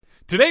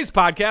Today's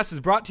podcast is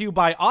brought to you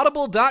by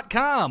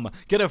Audible.com.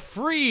 Get a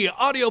free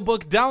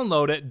audiobook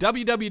download at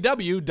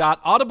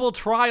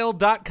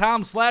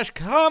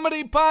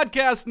www.audibletrial.com/comedy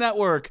podcast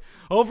network.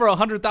 Over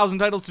 100,000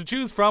 titles to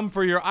choose from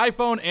for your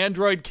iPhone,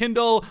 Android,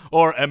 Kindle,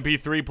 or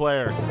MP3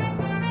 player.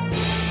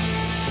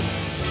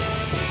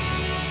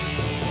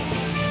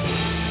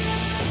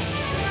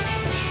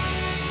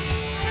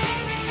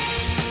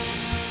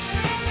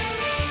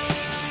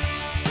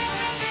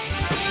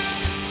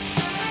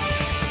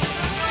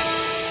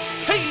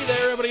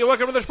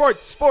 Welcome to the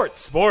Sports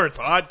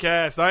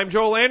Podcast. I'm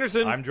Joel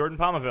Anderson. I'm Jordan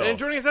Palmaville. And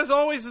joining us as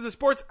always is the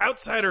sports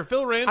outsider,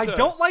 Phil Ranta. I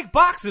don't like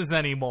boxes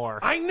anymore.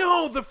 I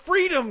know, the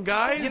freedom,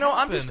 guys. You know,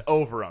 I'm just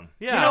over them.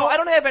 Yeah. You know, I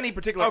don't have any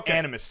particular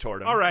animus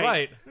toward them. All right.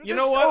 Right. You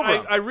know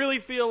what? I really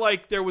feel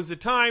like there was a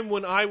time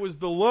when I was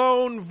the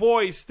lone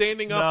voice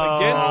standing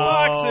up against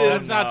boxes.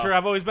 That's not true.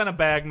 I've always been a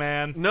bag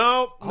man.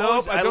 No, I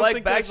don't like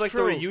think bags that's like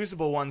true. the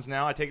reusable ones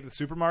now. I take it to the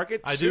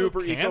supermarket. I do. Super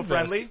Canvas.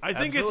 eco-friendly. I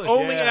think Absolutely. it's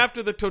only Yeah.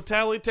 after the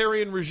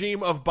totalitarian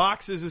regime of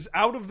boxes is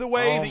out of the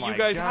way Oh that you my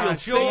guys God.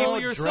 feel Joel,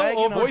 safe you're so dragging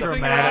on voicing your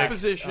overdramatic.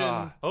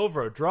 opposition.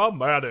 Over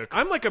dramatic.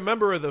 I'm like a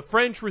member of the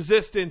French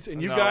resistance, and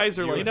you No, guys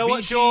are you're- like You know what,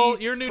 Vichy Joel?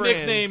 Your new friends.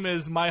 nickname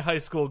is My High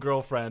School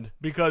Girlfriend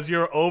because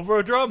you're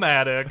over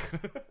dramatic.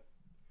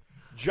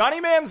 Johnny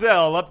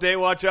Manziel, update,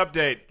 watch,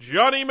 update.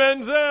 Johnny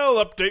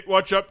Manziel, update,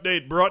 watch,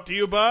 update, brought to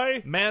you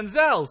by...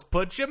 Manziel's,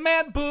 put your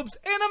man boobs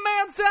in a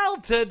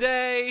Manziel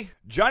today.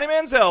 Johnny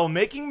Manziel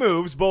making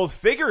moves both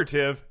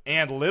figurative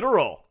and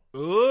literal.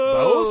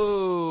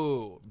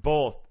 Ooh.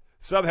 Both.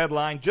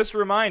 Subheadline, just a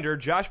reminder,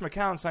 Josh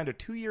McCown signed a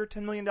 2-year,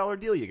 $10 million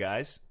deal, you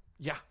guys.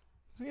 Yeah,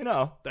 So, you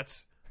know.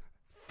 that's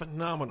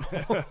phenomenal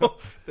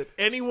that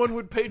anyone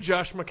would pay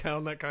Josh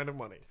McCown that kind of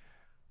money.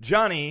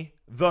 Johnny,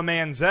 the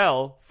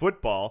Manziel,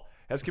 football,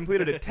 has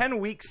completed a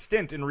 10-week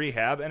stint in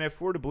rehab, and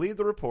if we're to believe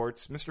the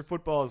reports, Mr.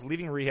 Football is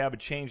leaving rehab a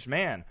changed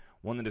man,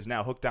 one that is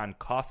now hooked on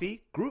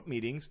coffee, group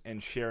meetings,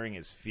 and sharing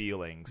his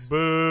feelings.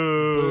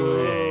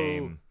 Boo.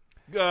 Lame.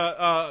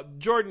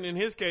 Jordan, in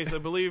his case, I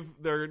believe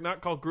they're not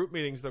called group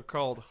meetings, they're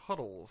called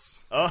huddles.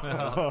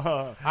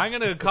 I'm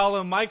going to call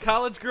him my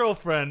college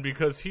girlfriend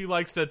because he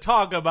likes to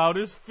talk about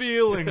his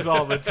feelings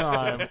all the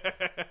time.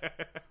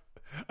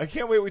 I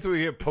can't wait until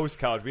we get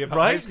post-college. We have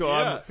Right? high school.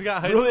 Yeah. I'm We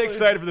got high really school.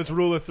 excited for this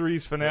Rule of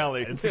Threes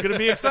finale. It's going to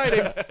be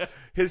exciting.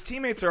 His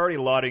teammates are already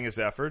lauding his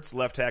efforts.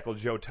 Left tackle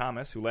Joe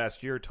Thomas, who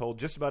last year told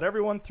just about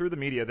everyone through the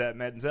media that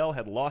Manziel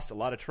had lost a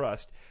lot of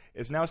trust,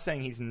 is now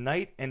saying he's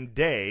night and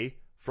day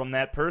from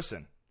that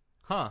person.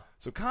 Huh.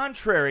 So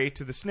contrary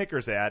to the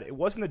Snickers ad, it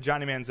wasn't that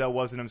Johnny Manziel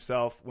wasn't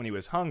himself when he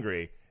was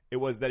hungry. It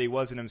was that he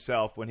wasn't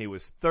himself when he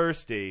was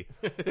thirsty,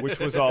 which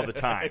was all the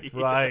time.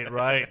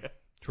 Right.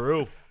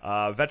 True.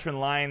 Veteran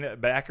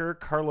linebacker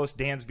Carlos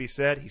Dansby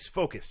said, he's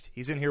focused.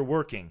 He's in here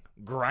working,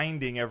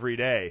 grinding every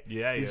day.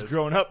 Yeah, he He's is.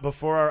 grown up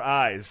before our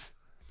eyes.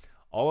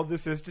 All of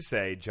this is to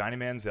say, Johnny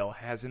Manziel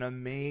has an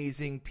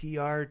amazing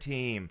PR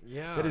team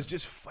that is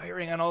just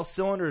firing on all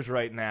cylinders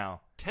right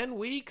now. 10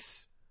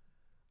 weeks?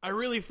 I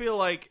really feel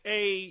like,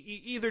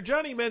 either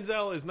Johnny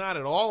Manziel is not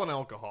at all an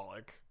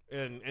alcoholic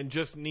and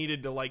just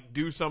needed to like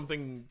do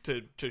something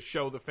to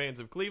show the fans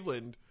of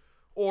Cleveland,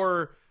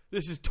 or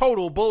this is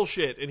total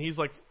bullshit and he's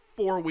like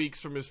 4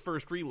 weeks from his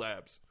first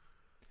relapse.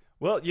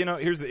 Well, you know,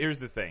 here's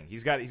the thing.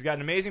 He's got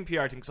an amazing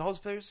PR team because all his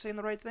players are saying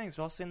the right things.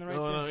 They're all saying the right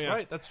things. Yeah.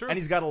 Right, that's true. And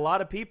he's got a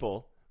lot of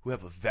people who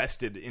have a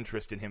vested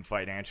interest in him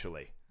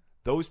financially.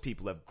 Those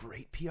people have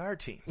great PR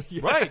teams.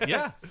 Right,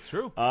 yeah, it's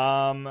true.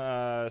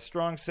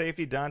 Strong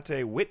safety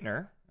Dante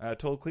Whitner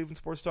told Cleveland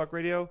Sports Talk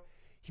Radio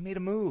he made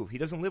a move. He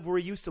doesn't live where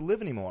he used to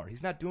live anymore.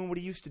 He's not doing what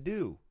he used to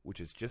do, which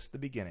is just the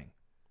beginning.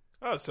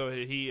 Oh, so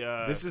he...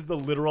 This is the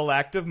literal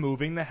act of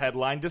moving the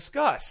headline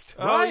discussed.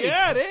 Right,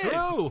 yeah, it it's is.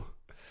 true.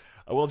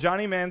 Well,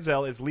 Johnny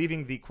Manziel is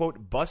leaving the,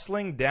 quote,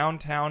 bustling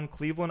downtown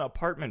Cleveland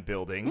apartment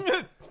building,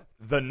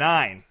 the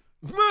 9.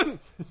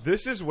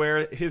 This is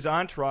where his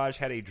entourage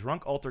had a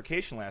drunk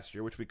altercation last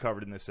year, which we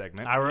covered in this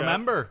segment. I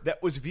remember.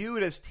 That was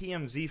viewed as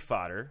TMZ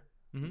fodder,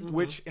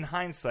 which, in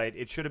hindsight,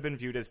 it should have been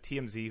viewed as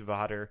TMZ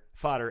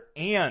fodder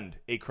and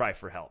a cry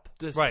for help.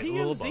 Does Right, a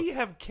little TMZ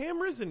have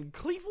cameras in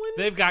Cleveland?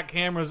 They've got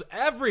cameras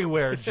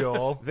everywhere,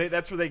 Joel.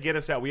 That's where they get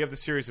us out. We have the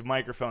series of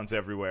microphones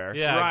everywhere.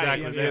 Yeah, Right,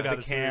 exactly. TMZ They've has got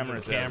the a series of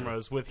cameras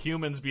cameras with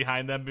humans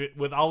behind them,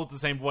 with all with the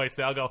same voice.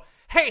 They all go,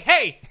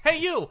 "Hey,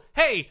 you!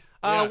 Hey,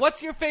 Yeah.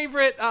 what's your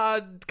favorite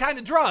kind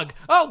of drug?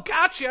 Oh,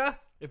 gotcha."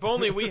 If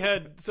only we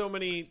had so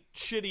many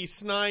shitty,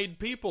 snide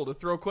people to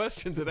throw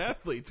questions at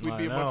athletes, we'd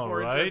be a much know, more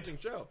right? engaging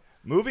show.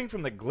 Moving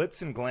from the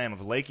glitz and glam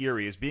of Lake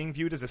Erie is being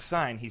viewed as a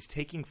sign he's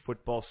taking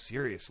football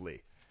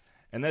seriously,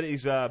 and that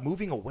he's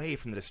moving away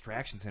from the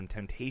distractions and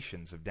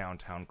temptations of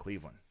downtown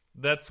Cleveland.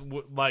 That's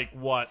like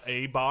what,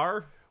 a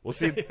bar? Well,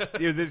 see,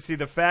 see,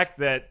 the fact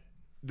that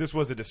this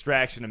was a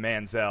distraction to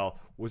Manziel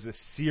was a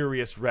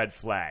serious red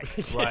flag.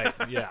 Right?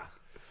 Yeah.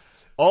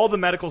 All the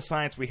medical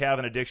science we have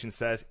in addiction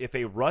says if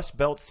a Rust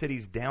Belt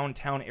city's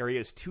downtown area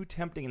is too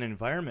tempting an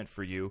environment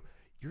for you,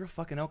 you're a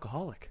fucking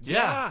alcoholic.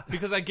 Yeah,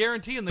 because I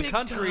guarantee in the Big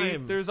country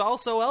time. there's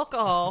also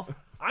alcohol.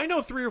 I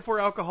know 3 or 4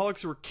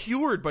 alcoholics who were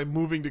cured by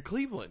moving to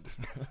Cleveland.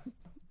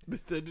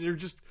 There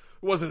just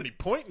wasn't any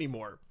point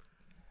anymore.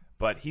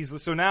 But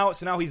so now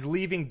he's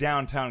leaving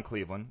downtown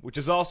Cleveland, which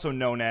is also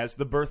known as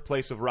the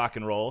birthplace of rock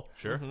and roll.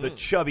 Sure. The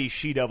chubby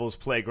She-Devils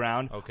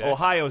playground. Okay.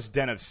 Ohio's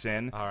den of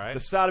sin. All right.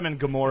 The Sodom and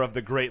Gomorrah of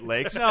the Great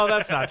Lakes. No,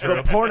 that's not true.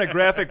 The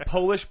pornographic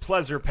Polish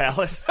pleasure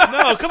palace.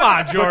 No, come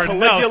on, Jordan.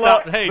 The No,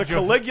 stop. Hey, the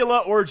Jordan. Caligula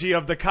orgy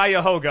of the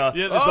Cuyahoga.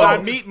 Yeah,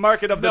 the meat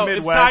market of the No,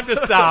 Midwest. it's time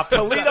to stop.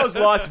 Toledo's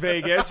Las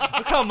Vegas,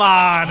 Come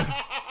on.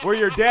 where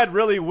your dad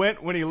really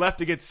went when he left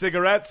to get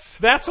cigarettes.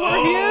 That's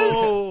where he is?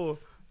 Oh,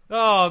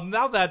 Oh,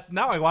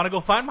 now I want to go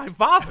find my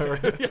father.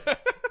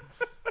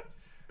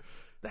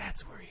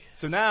 That's where he is.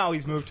 So now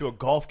he's moved to a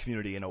golf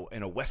community in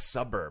a west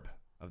suburb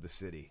of the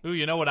city. Ooh,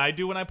 you know what I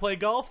do when I play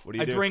golf? What do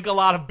you I do? drink a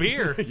lot of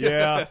beer.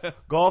 Yeah.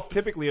 Golf,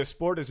 typically a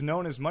sport, is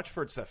known as much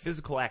for its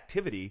physical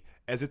activity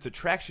as its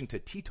attraction to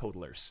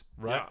teetotalers.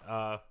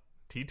 Right.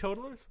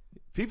 Teetotalers?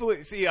 People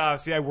see. I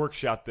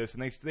workshopped this,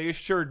 and they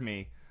assured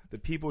me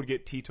that people would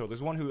get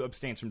teetotalers. One who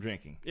abstains from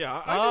drinking. yeah,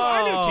 I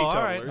knew all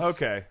teetotalers. right.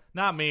 Okay.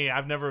 Not me.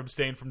 I've never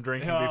abstained from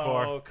drinking Oh,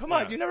 before. come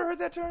on! You never heard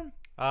that term?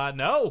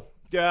 No.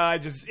 Yeah, I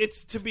just.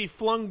 It's to be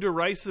flung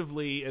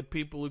derisively at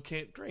people who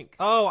can't drink.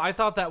 Oh, I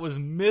thought that was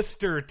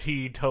Mr.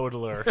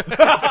 Teetotaler.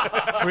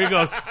 Where he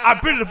goes,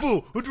 I've been the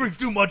fool who drinks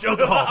too much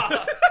alcohol.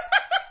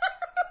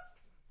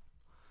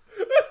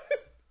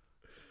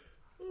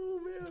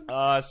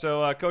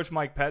 So Coach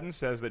Mike Pettin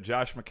says that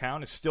Josh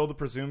McCown is still the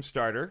presumed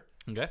starter.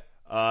 Okay.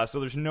 So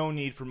there's no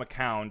need for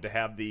McCown to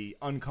have the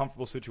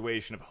uncomfortable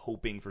situation of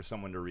hoping for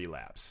someone to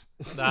relapse.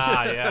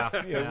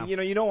 Yeah.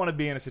 You don't want to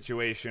be in a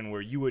situation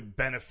where you would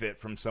benefit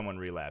from someone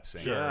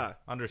relapsing. Sure. Yeah.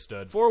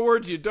 Understood. 4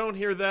 words you don't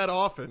hear that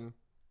often.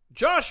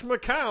 Josh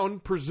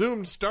McCown,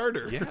 presumed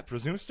starter. Yeah,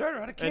 presumed starter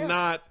out of camp. And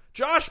not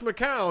Josh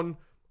McCown,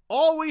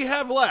 all we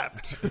have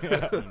left.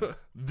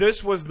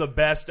 This was the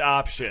best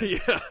option.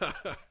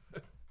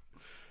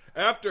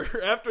 After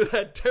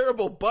that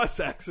terrible bus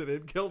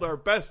accident killed our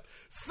best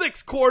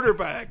 6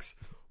 quarterbacks,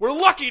 we're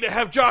lucky to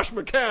have Josh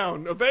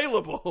McCown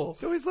available.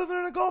 So he's living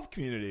in a golf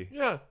community.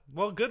 Yeah.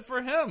 Well, good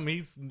for him.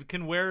 He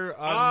can wear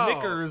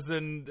knickers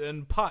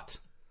and putt.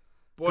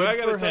 Boy, Good I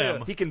gotta for tell him.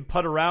 you, He can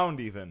putt around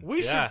even.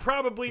 we Yeah, should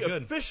probably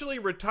good. officially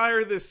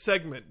retire this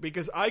segment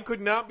because I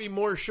could not be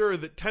more sure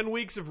that 10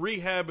 weeks of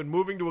rehab and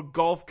moving to a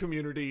golf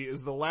community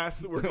is the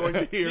last that we're going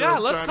to hear. Yeah,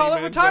 of let's Johnny call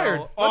it Manziel retired.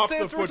 off Let's say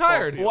the it's football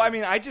retired. field. Well, I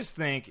mean, I just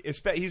think he's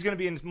going to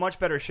be in much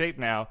better shape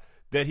now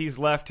that he's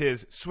left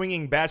his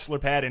swinging bachelor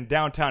pad in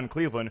downtown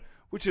Cleveland,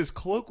 which is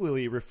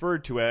colloquially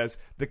referred to as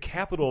the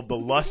capital of the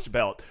Lust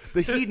Belt,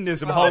 the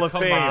Hedonism Hall of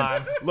come Fame,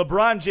 on.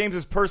 LeBron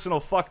James's personal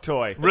fuck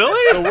toy.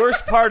 Really? The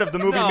worst part of the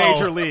movie No.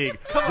 Major League,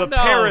 the no,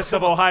 Paris of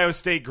come on. Ohio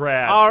State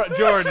grads, All right,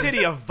 Jordan.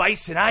 city of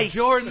vice and ice.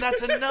 Jordan,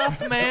 that's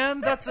enough, man.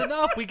 That's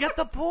enough. We get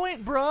the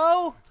point,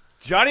 bro.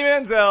 Johnny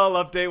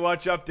Manziel, update,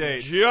 watch,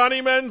 update.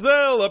 Johnny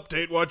Manziel,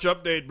 update, watch,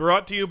 update,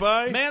 brought to you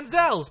by...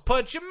 Manziel's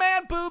put your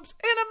man boobs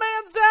in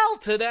a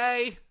Manziel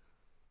today.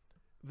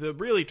 The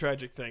really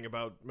tragic thing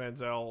about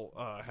Manziel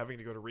having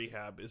to go to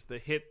rehab is the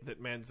hit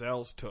that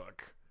Manziel's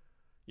took.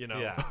 You know,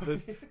 Yeah.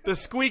 the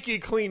squeaky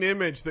clean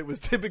image that was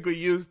typically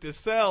used to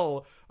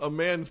sell a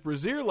man's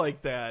brassiere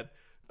like that,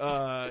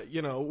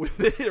 with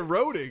it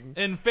eroding.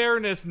 In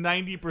fairness,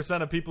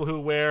 90% of people who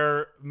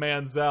wear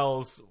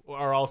Manziel's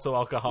are also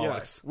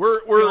alcoholics. Yes. We're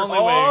the only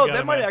way Oh, to get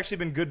that him might in. actually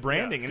been good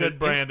branding. Yeah, it's good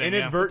branding, yeah.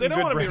 Inadvertent They don't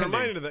good want to be branding.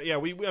 reminded of that.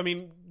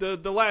 Yeah,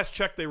 the last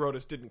check they wrote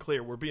us didn't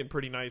clear. We're being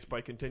pretty nice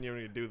by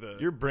continuing to do the...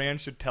 Your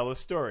brand should tell a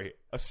story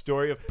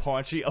of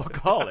paunchy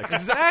alcoholics.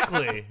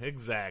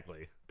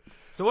 Exactly.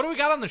 So what do we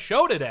got on the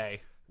show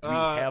today? We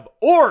have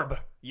Orb.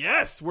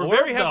 Yes, we're Orb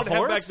very the happy to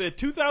have back horse? the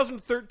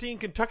 2013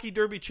 Kentucky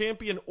Derby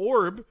champion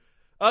Orb.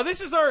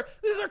 This is our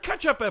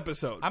catch-up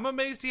episode. I'm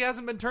amazed he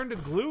hasn't been turned to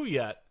glue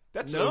yet.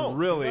 That's No, a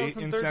really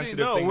 2013. insensitive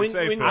No, thing when- to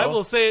say, when- Phil. I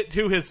will say it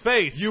to his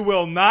face. You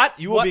will not.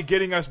 You will What? be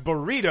getting us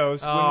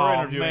burritos when oh, we're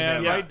interviewing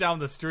man, him. right down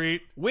the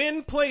street.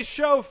 Win, play,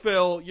 show,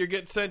 Phil, you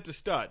get sent to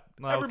stud.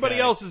 Everybody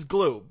Okay. else is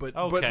glue, but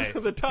Okay.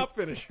 the top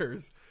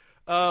finishers.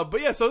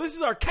 But yeah, so this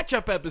is our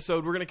catch-up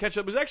episode. We're going to catch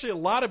up. There's actually a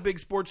lot of big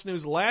sports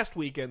news last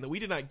weekend that we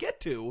did not get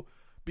to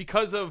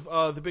because of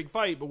the big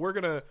fight, but we're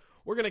gonna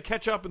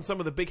catch up on some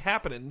of the big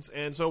happenings,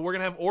 and so we're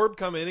gonna have Orb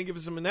come in and give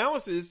us some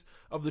analysis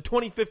of the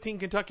 2015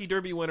 Kentucky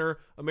Derby winner,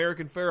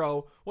 American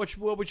Pharoah. What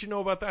would you know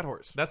about that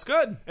horse? That's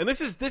good. And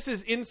this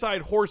is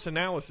inside horse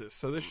analysis,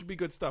 so this should be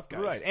good stuff, guys.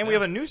 Right. And we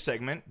have a new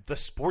segment, the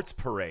Sports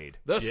Parade.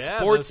 The Yeah,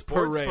 sports, the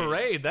sports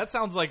parade. That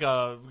sounds like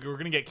we're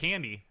gonna get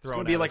candy It's thrown.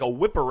 going to be at like us. a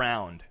whip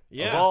around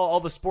Yeah. of all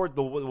the sport,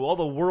 all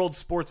the world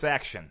sports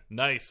action.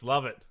 Nice,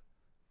 love it.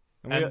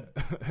 And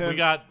And we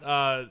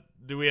got.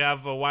 Do we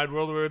have a wide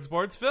world of weird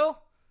sports, Phil?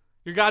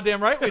 You're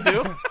goddamn right we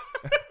do.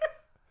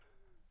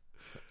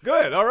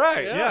 good. All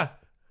right. Yeah.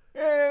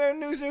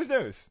 News.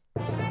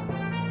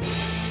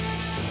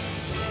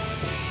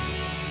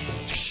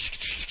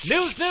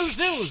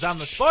 News on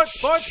the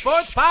Sports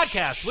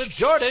Podcast with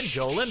Jordan,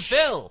 Joel, and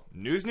Phil.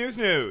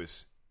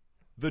 News.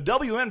 The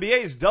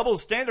WNBA's double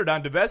standard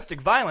on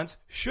domestic violence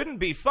shouldn't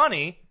be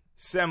funny,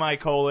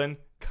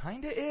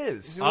 Kinda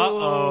is.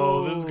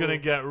 Uh-oh, this is going to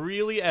get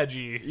really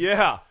edgy.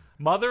 Yeah.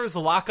 Mothers,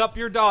 lock up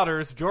your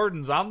daughters.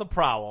 Jordan's on the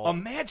prowl.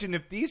 Imagine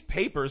if these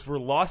papers were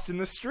lost in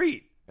the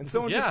street and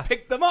someone Yeah. just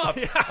picked them up.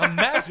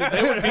 Imagine.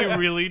 They would be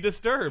really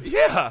disturbed.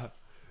 Yeah.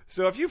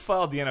 So if you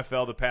followed the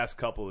NFL the past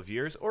couple of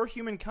years, or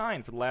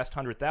humankind for the last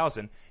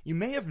 100,000, you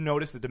may have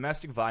noticed that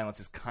domestic violence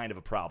is kind of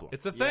a problem.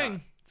 It's a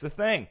thing. It's a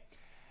thing.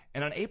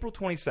 And on April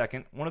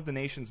 22nd, one of the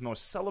nation's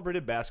most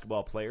celebrated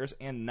basketball players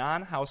and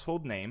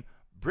non-household name,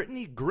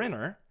 Brittany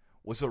Griner,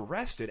 was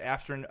arrested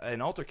after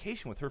an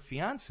altercation with her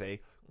fiancée,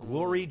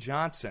 Glory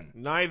Johnson.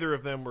 Neither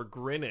of them were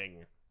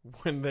grinning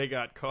when they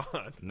got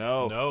caught.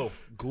 No.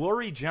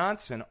 Glory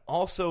Johnson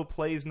also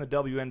plays in the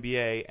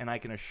WNBA, and I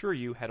can assure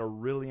you had a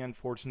really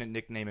unfortunate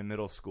nickname in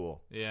middle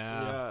school.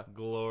 Yeah.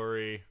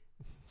 Glory.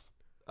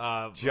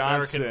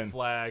 Johnson. American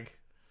flag.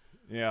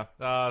 Yeah.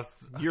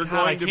 You're God,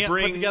 I going to can't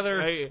bring put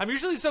together. I- I'm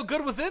usually so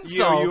good with insults.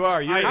 you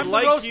are. I'd I'm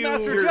like the roast you-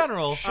 master you're-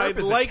 general. Sharp I'd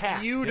as a like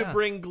tack. you to Yeah.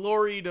 bring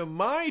glory to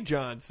my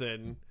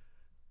Johnson.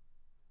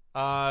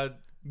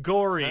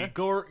 Gory.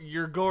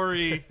 You're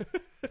gory.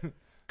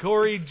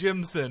 Gory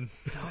Jimson.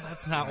 No,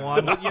 that's not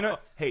one.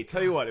 Hey,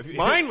 tell you what. If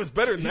Mine was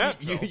better than that,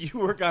 Phil. you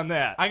work on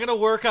that. I'm going to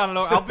work on it.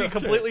 I'll be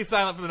completely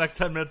silent for the next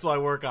 10 minutes while I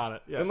work on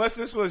it. Unless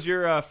this was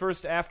your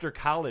first after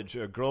college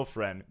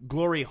girlfriend,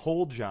 Glory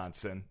Hole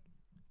Johnson.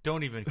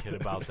 Don't even kid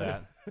about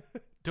that.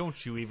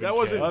 Don't you even That kid.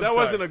 wasn't I'm that sorry.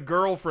 wasn't a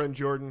girlfriend,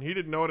 Jordan. He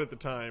didn't know it at the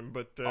time,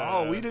 but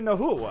We didn't know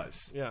who it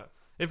was. Yeah,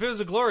 If it was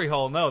a glory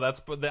hole, no, that's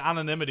the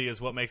anonymity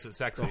is what makes it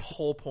sexy. the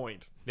whole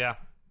point. Yeah,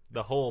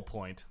 the whole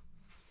point.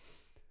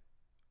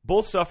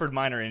 Both suffered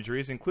minor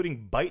injuries,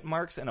 including bite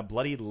marks and a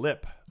bloody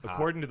lip,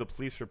 according to the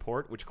police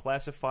report, which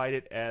classified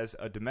it as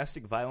a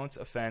domestic violence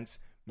offense,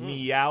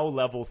 meow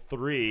level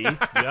 3,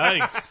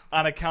 Yikes.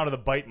 on account of the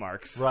bite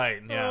marks. Right,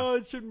 yeah. Oh,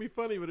 it shouldn't be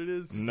funny, but it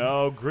is.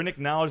 No, Griner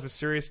acknowledged the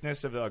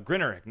seriousness of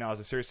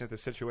the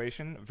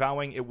situation,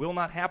 vowing it will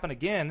not happen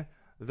again,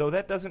 though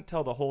that doesn't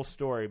tell the whole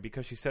story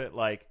because she said it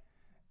like,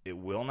 it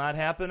will not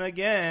happen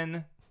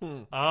again.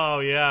 Oh,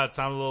 yeah, it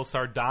sounded a little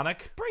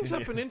sardonic. Brings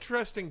up an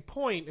interesting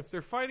point. If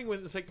they're fighting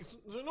with, it's like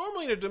so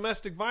normally in a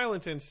domestic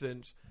violence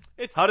instance,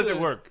 it's How does it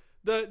work?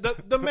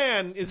 The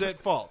man is at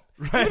fault,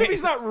 Right. even if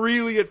he's not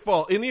really at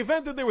fault. In the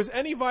event that there was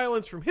any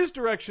violence from his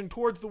direction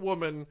towards the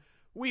woman,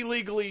 we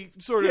legally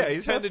sort of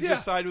he's tend not- to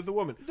just side with the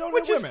woman, Don't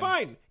which hit is women.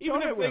 fine.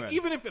 Don't hit women.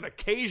 Even if an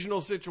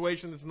occasional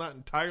situation that's not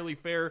entirely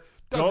fair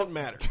doesn't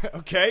matter.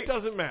 Okay.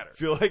 Doesn't matter.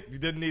 Feel like you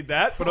didn't need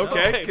that, but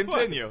okay, Okay,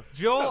 continue.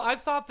 Joel, I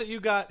thought that you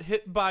got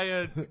hit by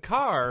a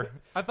car.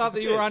 I thought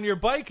that you were on your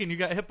bike and you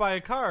got hit by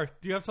a car.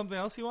 Do you have something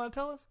else you want to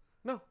tell us?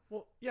 No,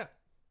 well, yeah,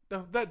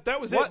 no, that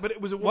was What- it. But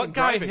it was a woman what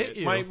guy driving hit it.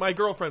 you? My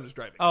girlfriend was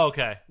driving. Oh,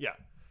 okay. Yeah.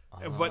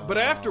 But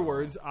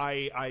afterwards,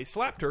 I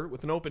slapped her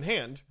with an open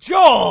hand.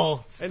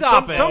 Joel, And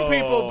stop it. some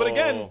people, but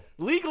again,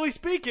 legally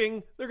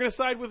speaking, they're going to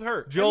side with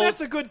her. Joel, and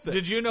that's a good thing.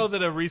 Did you know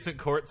that a recent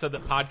court said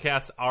that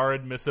podcasts are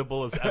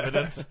admissible as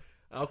evidence?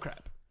 Oh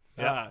crap!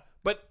 Yeah.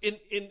 But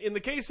in the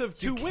case of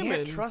two You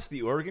women, can't trust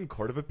the Oregon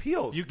Court of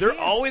Appeals. You They're can't.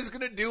 always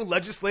going to do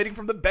legislating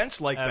from the bench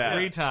like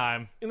Every that.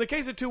 time. in the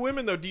case of two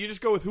women, though, do you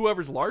just go with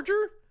whoever's larger?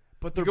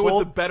 But You they're go both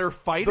with the better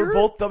fighter. They're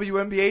both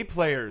WNBA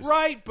players,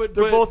 right, but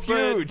They're both but-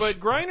 huge. But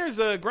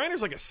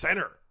Griner's like a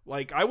center.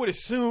 Like I would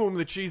assume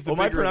that she's the.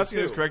 Well, am I bigger of the pronouncing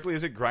this two. correctly?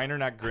 Is it Griner,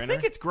 not Grinner? I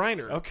think it's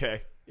Griner.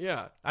 Okay.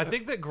 Yeah. I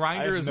think that I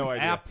Grindr have is no an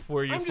idea. app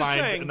where you I'm just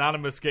find saying-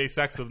 anonymous gay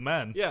sex with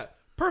men. Yeah,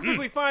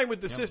 perfectly fine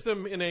with the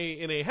system in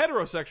a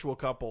heterosexual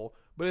couple,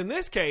 but in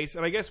this case,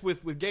 and I guess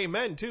with gay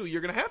men too,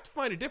 you're going to have to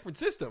find a different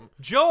system.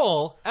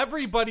 Joel,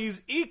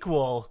 everybody's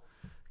equal.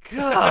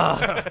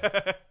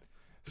 God.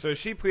 So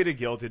she pleaded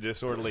guilty to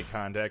disorderly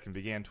conduct and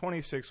began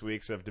 26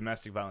 weeks of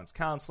domestic violence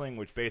counseling,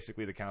 which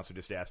basically the counselor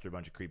just asked her a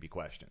bunch of creepy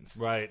questions.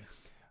 Right.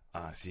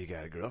 So you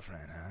got a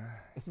girlfriend,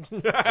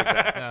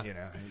 huh? You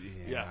know,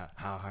 Yeah.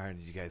 How hard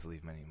did you guys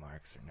leave many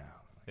marks or no?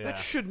 Yeah. That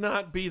should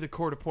not be the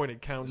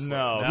court-appointed counselor.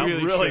 No,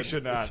 It really shouldn't.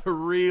 should not. It's a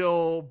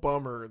real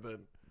bummer that.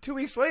 2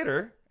 weeks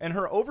later, and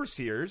her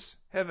overseers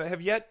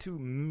have yet to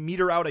mete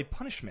her out a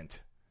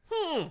punishment.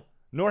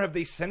 Nor have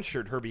they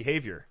censured her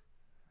behavior.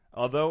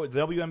 Although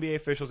the WNBA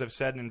officials have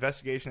said an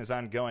investigation is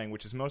ongoing,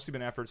 which has mostly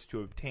been efforts to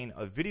obtain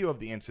a video of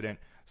the incident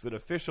so that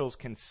officials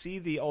can see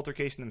the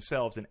altercation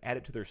themselves and add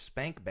it to their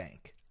spank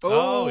bank.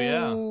 Oh,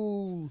 yeah.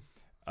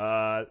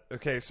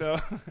 Okay,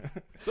 so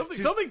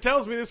Something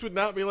tells me this would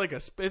not be like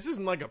this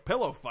isn't like a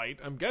pillow fight.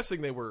 I'm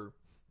guessing they were.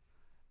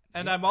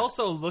 And I'm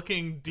also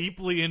looking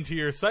deeply into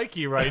your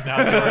psyche right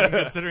now, Jordan,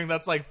 considering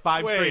that's like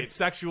five Wait. straight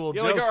sexual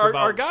Yeah, jokes like, are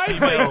about guys,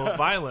 female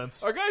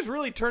violence. Are guys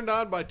really turned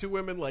on by two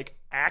women like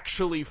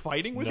actually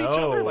fighting with each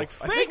No. other, like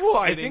I fake think we'll-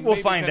 I fighting? think we'll may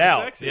be find kinda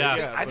out. Sexy.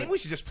 Yeah. I think we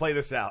should just play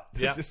this out.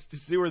 Yeah. Just to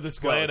see where this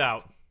goes. Play it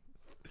out.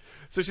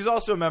 So she's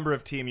also a member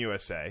of Team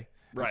USA.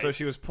 Right. So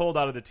she was pulled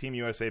out of the Team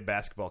USA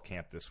basketball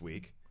camp this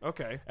week.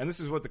 Okay. And this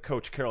is what the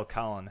coach, Carol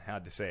Collin,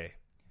 had to say.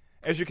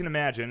 As you can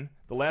imagine,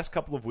 the last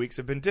couple of weeks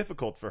have been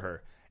difficult for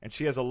her, and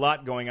she has a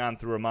lot going on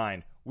through her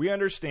mind. We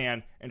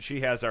understand, and she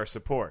has our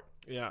support.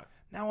 Yeah.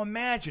 Now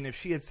imagine if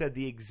she had said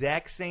the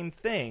exact same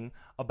thing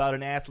about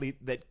an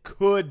athlete that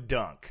could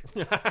dunk.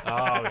 Oh,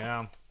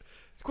 yeah.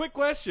 Quick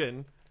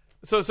question.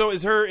 So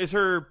is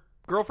her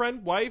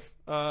girlfriend, wife?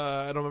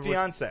 I don't remember.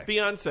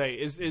 Fiance.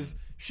 Is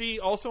she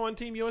also on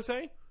Team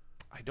USA?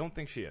 I don't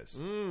think she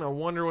is. I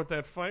wonder what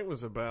that fight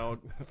was about.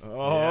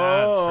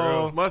 Yeah, it's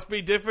true. Must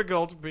be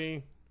difficult to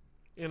be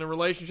in a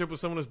relationship with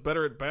someone who's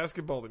better at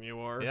basketball than you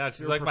are. Yeah,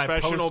 she's You're like a my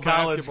professional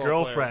post-college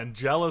basketball girlfriend,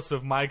 jealous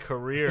of my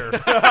career.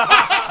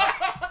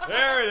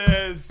 There it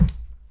is.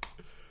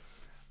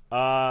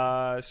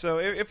 So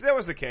if that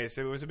was the case,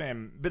 if it was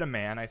been a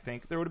man, I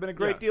think there would have been a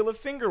great deal of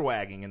finger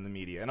wagging in the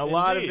media, and a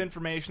lot of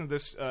information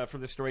for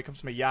this story comes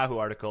from a Yahoo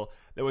article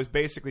that was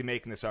basically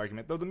making this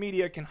argument. Though the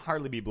media can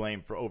hardly be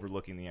blamed for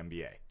overlooking the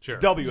NBA, Sure.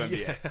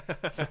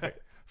 WNBA, Sorry.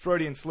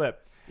 Freudian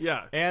slip.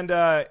 Yeah. And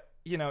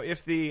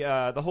if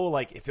the whole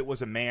if it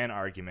was a man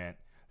argument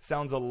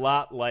sounds a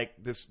lot like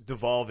this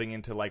devolving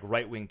into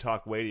right-wing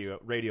talk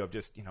radio of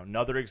just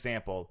another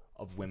example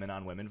of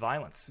women-on-women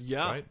violence.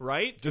 Yeah,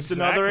 right? Just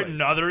Exactly.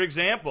 another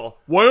example.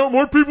 Why aren't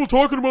more people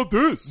talking about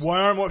this? Why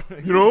aren't more?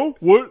 You know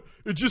what?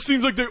 It just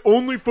seems like they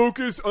only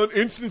focus on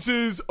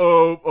instances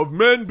of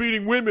men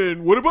beating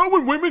women. What about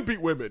when women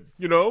beat women?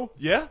 You know?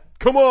 Yeah.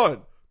 Come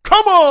on,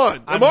 come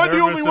on! I'm Am I nervous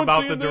the only one about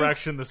seeing the this?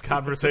 direction this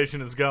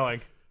conversation is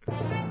going.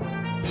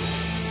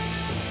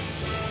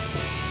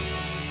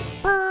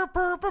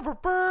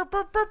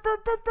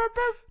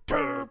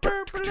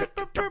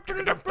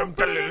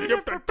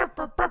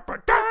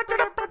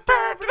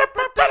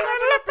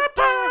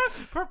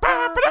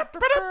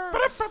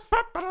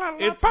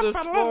 It's the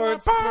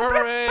Sports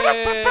Parade.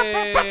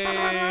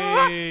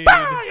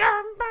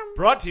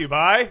 Brought to you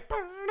by.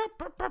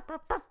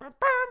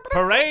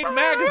 Parade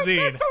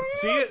Magazine.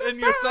 See it in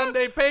your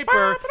Sunday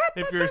paper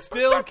if you're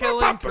still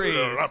killing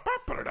trees.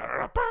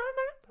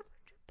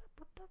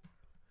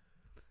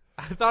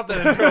 I thought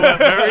that intro went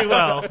very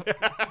well.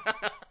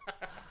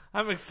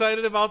 I'm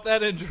excited about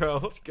that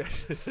intro.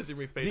 Does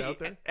it fade out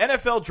there?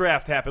 NFL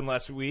draft happened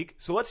last week,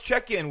 so let's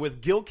check in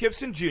with Gil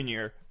Gibson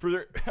Jr.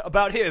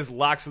 about his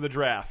locks of the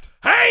draft.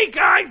 Hey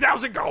guys,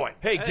 how's it going?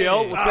 Hey,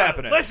 Gil, what's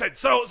happening? Listen,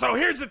 so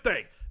here's the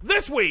thing.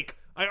 This week,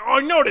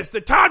 I noticed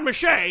that Todd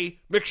McShay,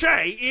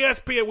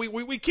 ESPN,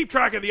 we keep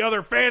track of the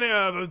other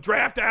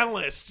draft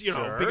analysts,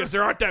 Sure. because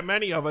there aren't that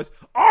many of us,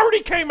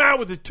 already came out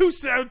with his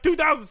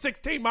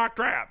 2016 mock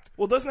draft.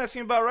 Well, doesn't that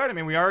seem about right? I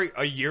mean, we are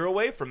a year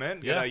away from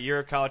it. Yeah. A year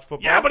of college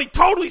football. Yeah, but he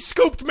totally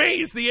scooped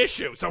me is the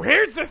issue. So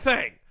here's the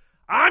thing.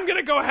 I'm going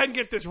to go ahead and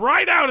get this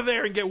right out of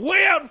there and get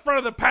way out in front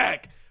of the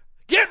pack.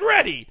 Get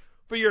ready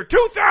for your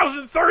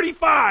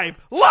 2035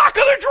 lock of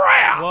the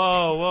draft.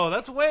 Whoa,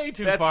 that's way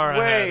too far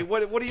ahead.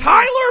 What do you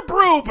Tyler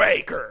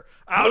Brubaker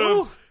out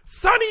Who? of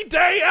Sunny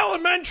Day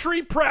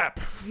Elementary Prep.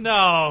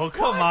 No,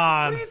 come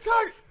on. What are you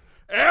talking?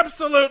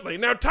 Absolutely.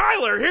 Now,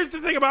 Tyler, here's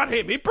the thing about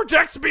him. He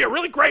projects to be a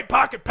really great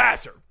pocket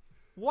passer.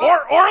 What?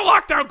 Or a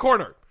lockdown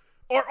corner.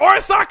 Or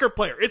a soccer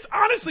player. It's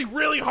honestly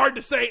really hard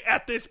to say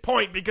at this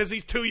point because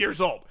he's 2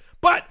 years old.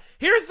 But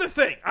here's the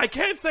thing. I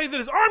can't say that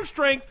his arm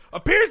strength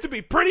appears to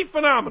be pretty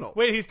phenomenal.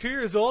 Wait, he's 2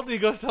 years old and he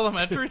goes to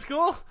elementary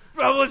school?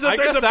 Well, I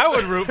guess I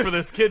would root for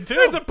this kid, too.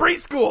 There's a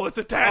preschool. It's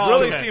attached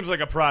Really to it. seems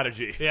like a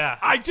prodigy. Yeah.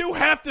 I do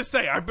have to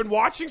say, I've been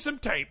watching some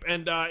tape,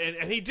 and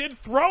he did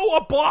throw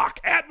a block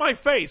at my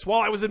face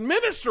while I was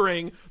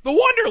administering the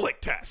Wonderlic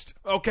test,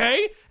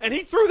 okay? And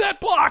he threw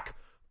that block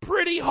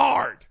pretty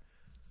hard.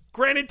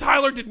 Granted,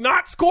 Tyler did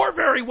not score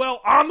very well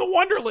on the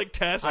Wonderlic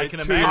test. I can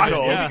 2 years imagine.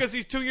 old. Yeah. Because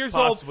he's 2 years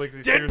Possibly old. 'cause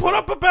he's 2 Did years put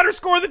old. up a better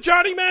score than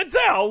Johnny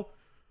Manziel,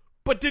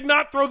 but did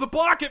not throw the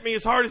block at me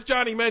as hard as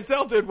Johnny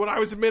Manziel did when I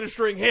was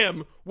administering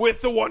him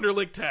with the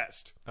Wonderlic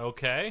test.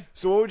 Okay.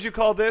 So what would you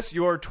call this?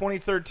 Your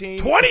 2013?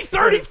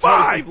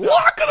 2035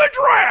 lock of the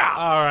draft!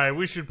 All right,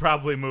 we should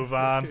probably move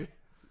on.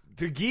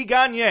 To Guy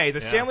Gagné.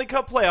 The Stanley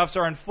Cup playoffs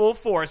are in full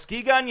force.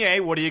 Guy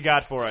Gagné, what do you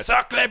got for us?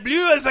 Sacre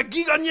bleu as a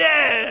Guy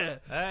Gagné!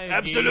 Hey,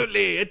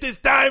 Absolutely. It is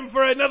time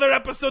for another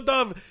episode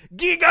of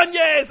Guy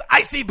Gagné's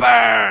Icy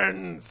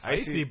Burns.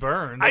 Icy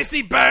Burns.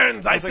 Icy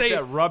Burns. I Sounds like say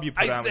that rub you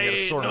put I on when you have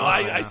a say sore no.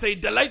 muscle. I say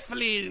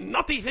delightfully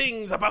naughty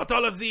things about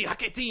all of the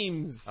hockey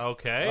teams.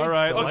 Okay. All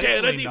right. Okay,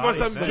 Delightfully ready for naughty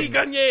some Guy things.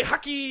 Gagné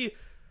hockey?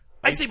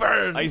 Icy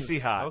Burns. Icy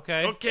hot.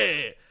 Okay.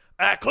 Okay.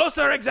 A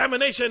closer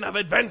examination of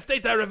advanced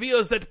data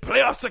reveals that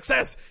playoff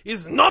success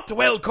is not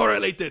well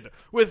correlated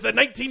with the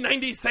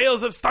 1990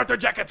 sales of starter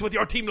jackets with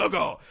your team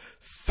logo.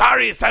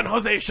 Sorry, San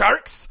Jose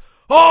Sharks.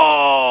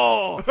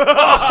 Oh! Come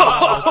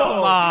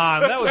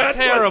on, that was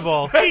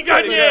terrible. Hey,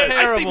 Gagne, Icy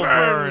Terrible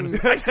burn.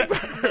 burn. Icy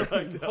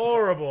burn.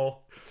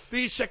 Horrible.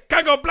 The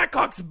Chicago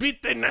Blackhawks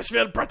beat the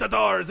Nashville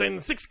Predators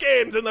in 6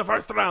 games in the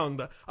first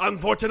round.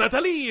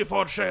 Unfortunately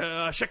for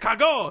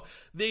Chicago,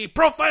 the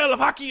profile of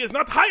hockey is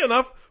not high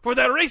enough for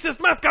their racist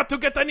mascot to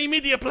get any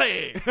media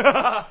play.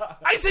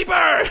 Icy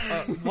burn.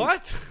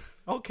 What?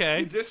 Okay.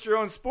 You dissed your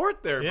own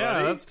sport there, Yeah,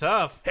 buddy. that's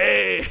tough.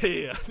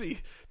 Hey,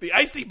 the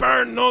icy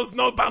burn knows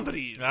no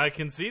boundaries. I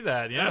can see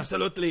that, yeah.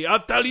 Absolutely.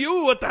 I'll tell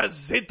you what has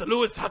St.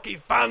 Louis hockey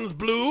fans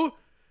blue.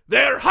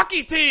 Their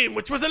hockey team,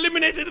 which was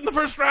eliminated in the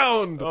first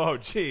round. Oh,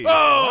 gee.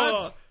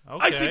 Oh,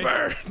 Okay. Icy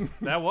burn.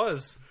 That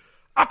was.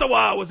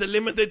 Ottawa was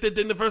eliminated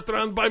in the first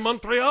round by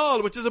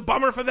Montreal, which is a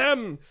bummer for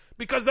them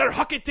because their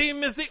hockey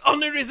team is the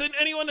only reason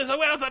anyone is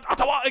aware that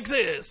Ottawa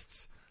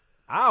exists.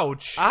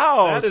 Ouch.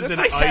 Ouch. That is an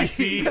That's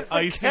icy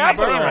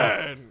capital.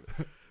 burn.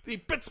 The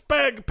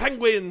Pittsburgh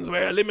Penguins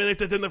were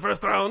eliminated in the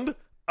first round.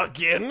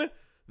 Again.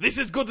 This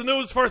is good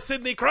news for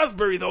Sidney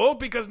Crosby, though,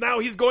 because now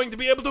he's going to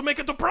be able to make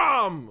it to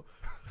prom.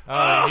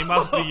 He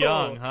must be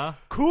young, huh?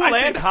 Cool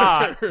and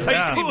hot. Burn.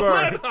 Icy Cool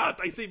burn. and hot.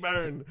 Icy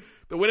burn.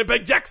 The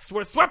Winnipeg Jets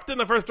were swept in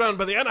the first round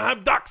by the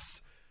Anaheim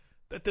Ducks.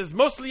 That is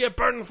mostly a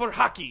burn for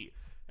hockey.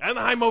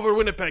 Anaheim over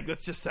Winnipeg,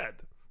 that's just sad.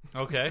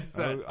 Okay.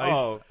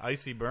 Oh.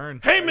 Icy burn.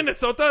 Hey,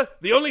 Minnesota,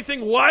 the only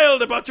thing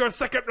wild about your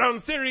second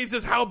round series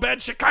is how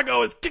bad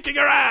Chicago is kicking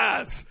your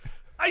ass.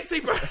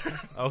 Icy burn.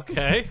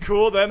 Okay.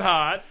 Cool then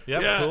hot.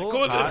 Yep, Yeah, cool.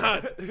 cold and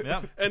hot.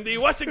 Yep. And the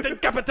Washington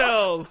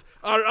Capitals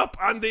are up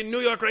on the New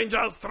York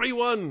Rangers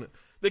 3-1.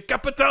 The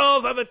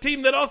Capitals are the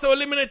team that also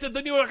eliminated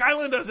the New York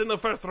Islanders in the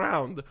first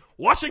round.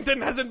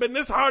 Washington hasn't been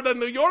this hard on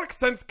New York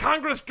since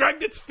Congress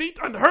dragged its feet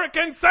on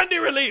Hurricane Sandy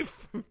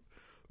relief.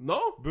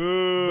 No?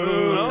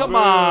 Boo. No? Come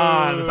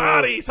on.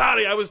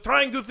 Sorry. I was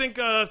trying to think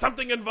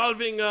something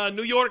involving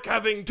New York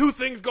having two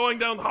things going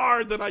down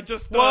hard, and I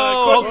just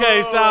Whoa, couldn't.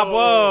 okay, stop.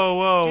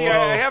 Whoa.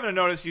 Yeah, I happen to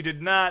notice you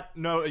did not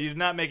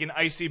make an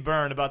icy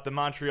burn about the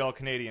Montreal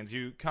Canadiens.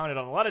 You counted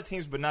on a lot of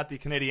teams, but not the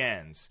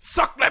Canadiens.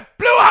 Suck that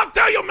blue. How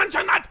dare you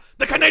mention that?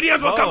 The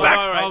Canadians will come back.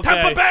 all right.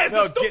 Tampa Okay. Bay is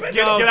No, so stupid.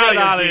 get No,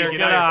 out of here. here.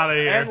 Get outta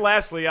here. And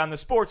lastly, on the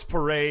sports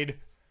parade,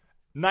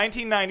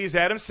 1990s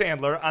Adam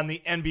Sandler on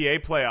the NBA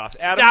playoffs.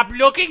 Adam, Stop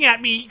looking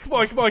at me,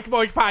 sports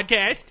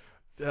podcast.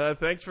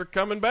 Thanks for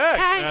coming back,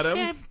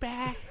 Adam.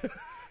 back.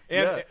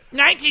 and-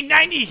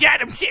 1990s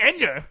Adam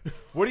Sandler.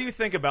 what do you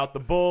think about the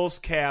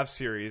Bulls-Cavs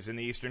series in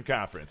the Eastern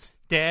Conference?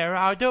 There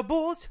are the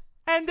Bulls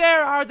and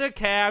there are the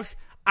Cavs.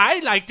 I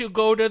like to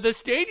go to the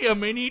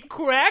stadium and eat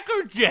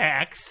Cracker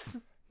Jacks.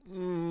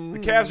 The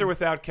Cavs are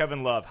without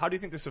Kevin Love. How do you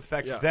think this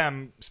affects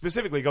them,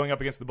 specifically going up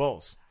against the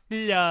Bulls?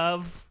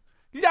 Love.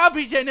 Love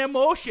is an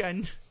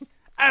emotion.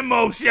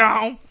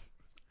 Emotion.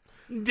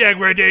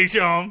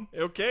 Degradation.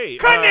 Okay.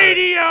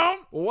 Canadian.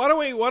 Why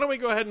don't we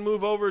go ahead and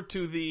move over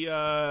to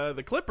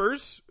the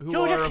Clippers, who To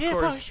are the of course.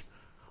 Clippers.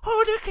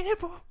 Oh, the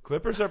Clippers.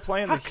 Clippers are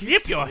playing the I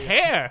clip your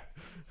hair.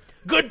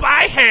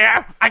 Goodbye,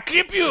 hair. I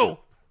clip you.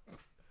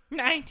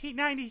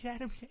 1990s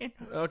Adam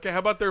Sandler. Okay, how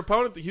about their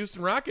opponent, the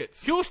Houston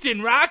Rockets?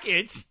 Houston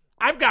Rockets.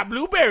 I've got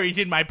blueberries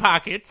in my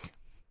pockets.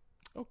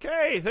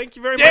 Okay, thank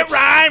you very That much.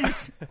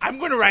 rhymes. I'm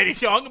going to write a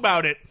song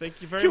about it.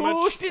 Thank you very much,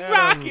 Houston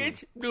Adam.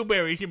 Rockets.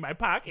 Blueberries in my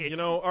pockets. You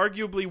know,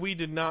 arguably, we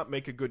did not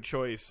make a good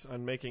choice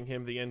on making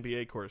him the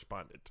NBA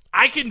correspondent.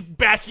 I can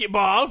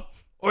basketball.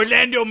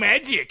 Orlando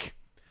Magic.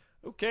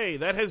 Okay,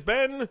 that has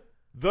been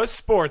The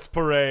Sports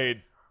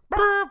Parade.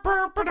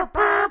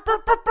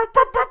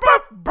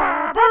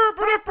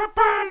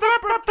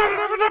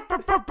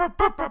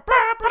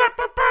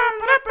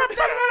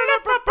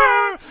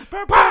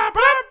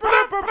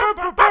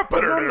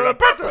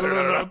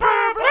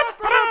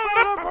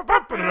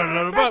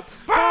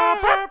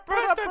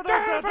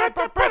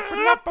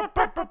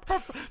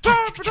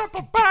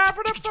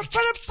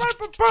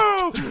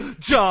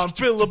 John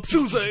Philip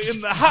Sousa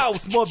in the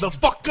house,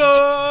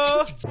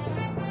 motherfucker.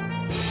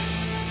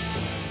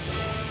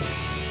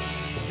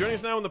 joining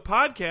us now on the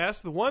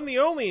podcast, the one, the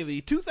only,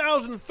 the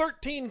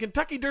 2013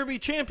 Kentucky Derby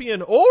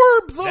champion,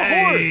 Orb the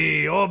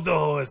Hey, Orb the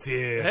Horse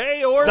here. Horse.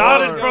 Hey, Orb.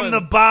 Started how's it from the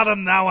going?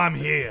 bottom, now I'm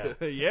here.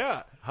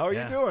 Yeah. How are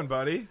Yeah. you doing,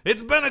 buddy?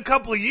 It's been a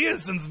couple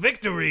years since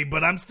victory,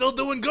 but I'm still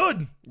doing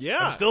good.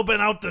 Yeah. I've still been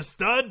out to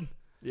stud,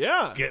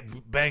 Yeah.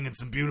 banging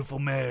some beautiful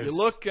mares. You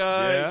look,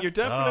 Yeah. you're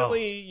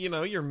definitely, you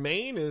know, your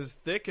mane is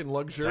thick and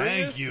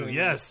luxurious. Thank you. and-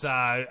 Yes,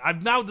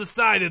 I've now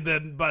decided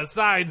that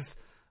besides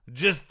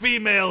just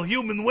female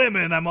human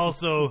women,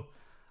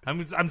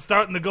 I'm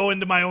starting to go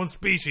into my own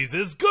species.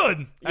 It's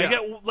good. I Yeah.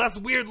 get less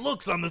weird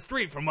looks on the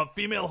street from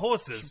female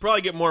horses.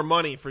 Probably get more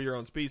money for your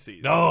own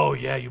species. Oh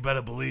yeah, you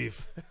better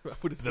believe. I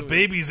would The assume.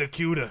 babies are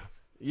cuter.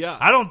 Yeah.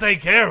 I don't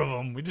take care of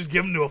them. We just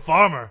give them to a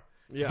farmer.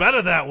 Yeah. It's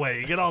better that way.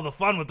 You get all the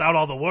fun without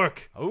all the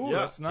work. Oh, Yeah.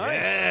 that's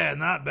nice. Yeah,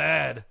 not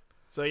bad.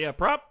 So yeah,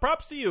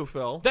 props to you,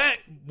 Phil. That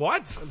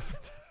what?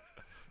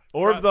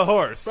 Orb the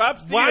horse.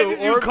 Props to Why you.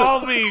 did you Orb.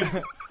 call me?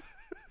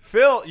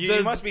 Phil, you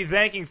There's- must be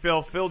thanking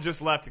Phil. Phil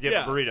just left to get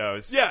Yeah.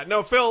 burritos. Yeah,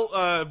 no, Phil.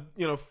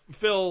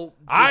 Phil. just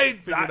I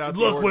figured out the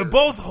look. We're order.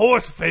 both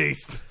horse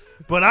faced,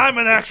 but I'm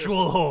an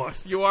actual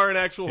horse. You are an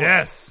actual.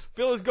 Yes.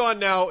 Phil is gone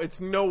now. It's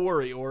no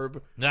worry,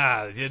 Orb.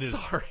 Nah, it is.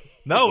 Sorry.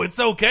 No, it's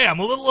okay. I'm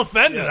a little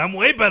offended. Yeah. I'm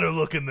way better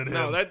looking than him.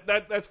 No,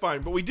 that's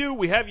fine. But we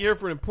have you here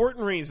for an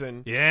important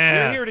reason.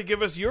 Yeah. You're here to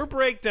give us your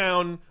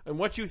breakdown on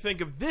what you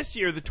think of this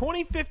year, the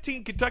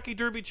 2015 Kentucky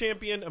Derby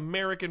champion,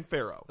 American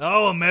Pharoah.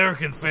 Oh,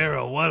 American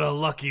Pharaoh, what a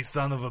lucky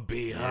son of a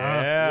bee, huh?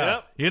 Yeah.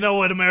 Yep. You know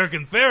what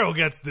American Pharaoh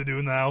gets to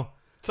do now?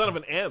 Son of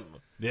an M.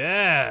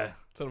 Yeah.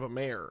 Son of a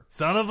mare.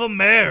 Son of a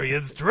Mary,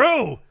 it's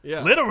true.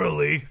 Yeah.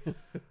 Literally.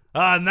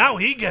 Now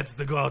he gets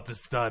to go out to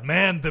stud.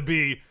 Man, to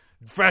be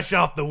fresh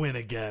off the win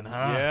again,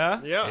 huh?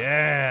 Yeah? Yeah.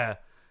 Yeah.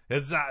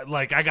 It's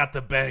like I got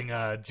to bang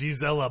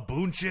Gisela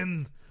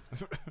Bündchen.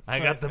 I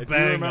got to I do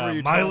bang remember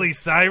you Miley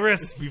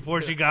Cyrus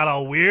before she got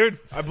all weird.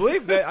 I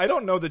believe that. I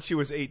don't know that she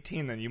was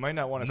 18 then. You might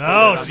not want to say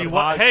No, that on she the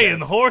was. Hey, in podcast.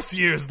 the horse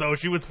years though,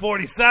 she was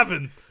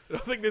 47. I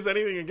don't think there's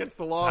anything against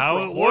the law How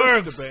for a it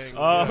horse works. to bang.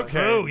 Oh, Yeah. okay.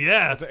 True,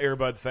 yeah. That's an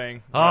Airbud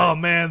thing. Oh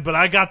man, but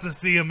I got to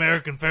see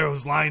American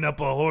Pharaoh's lineup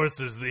of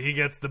horses that he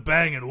gets to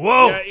bang, and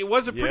whoa, Yeah, it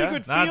was a pretty Yeah?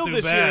 good Not field too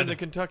this year bad. in the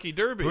Kentucky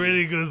Derby.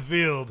 pretty good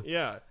field.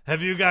 Yeah.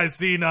 Have you guys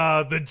seen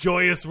the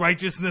Joyous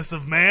Righteousness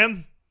of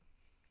Man?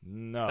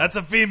 No. That's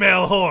a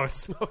female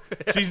horse.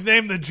 She's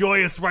named the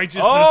Joyous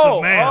Righteousness oh,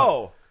 of Man.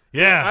 oh.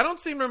 Yeah. I don't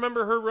seem to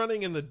remember her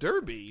running in the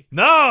Derby.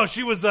 No,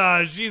 she was.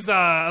 She's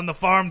on the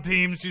farm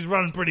team. She's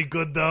running pretty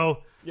good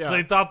though. Yeah. So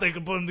they thought they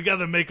could put them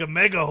together, and make a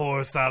mega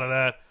horse out of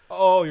that.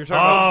 Oh, you're talking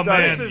Oh, about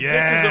man. studies. This is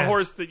Yeah. a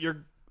horse that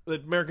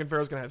American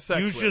Pharaoh's gonna have sex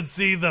You with. should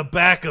see the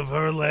back of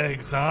her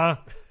legs, huh?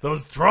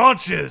 Those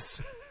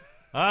tranches.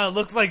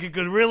 Looks like it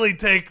could really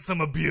take some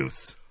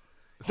abuse.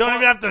 Don't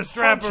even have to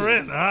strap her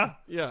in, Haunches. huh?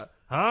 Yeah.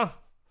 Huh?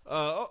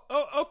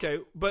 Okay,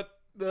 but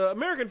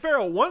American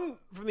Pharaoh won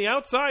from the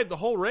outside the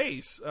whole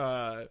race. It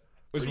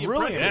was Pretty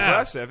really impressive.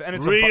 impressive. And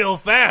it's Real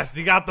fast.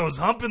 You got those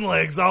humping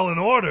legs all in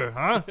order,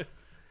 huh?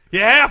 You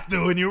have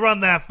to. When you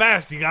run that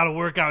fast, you got to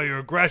work out your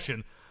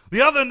aggression.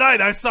 The other night,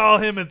 I saw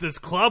him at this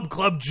Club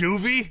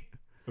Juvie.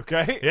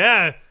 okay.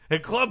 Yeah,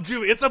 at Club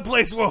Juvie. It's a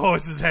place where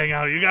horses hang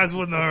out. You guys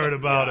wouldn't have heard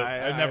about it.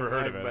 I've never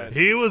heard of it. bet.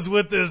 He was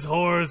with this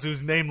horse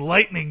who's named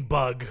Lightning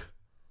Bug.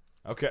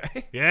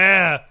 Okay.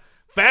 Yeah,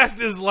 fast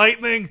as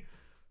lightning,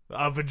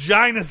 a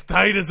vagina's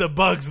tight as a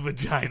bug's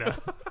vagina.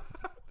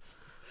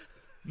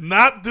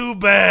 Not too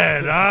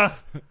bad,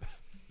 huh?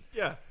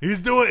 Yeah. He's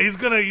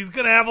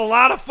gonna have a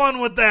lot of fun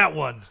with that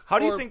one. How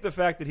do you think the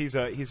fact that he's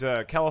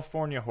a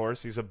California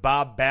horse, he's a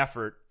Bob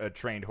Baffert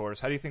trained horse?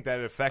 How do you think that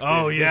affected?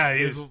 Oh yeah,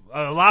 his, he's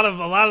a lot of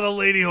the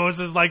lady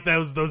horses like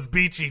those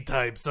beachy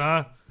types,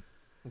 huh?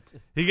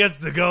 He gets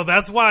to go.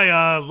 That's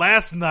why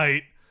last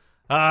night,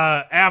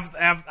 after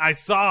I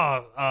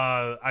saw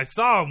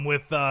him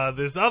with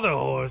this other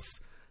horse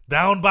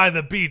down by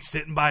the beach,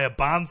 sitting by a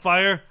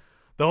bonfire.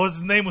 The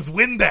horse's name was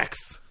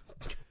Windex.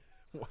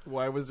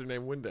 Why was her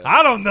name Windex?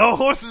 I don't know.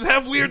 Horses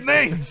have weird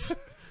names.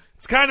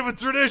 It's kind of a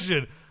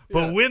tradition.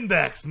 But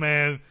Windex,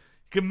 man,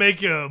 can make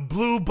your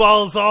blue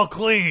balls all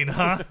clean,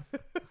 huh?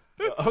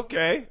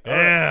 okay.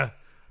 Yeah.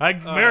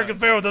 American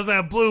Pharaoh doesn't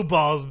have blue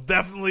balls.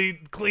 Definitely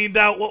cleaned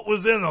out what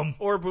was in them.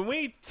 Or when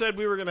we said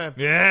we were gonna,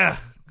 Yeah.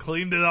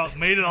 Cleaned it out.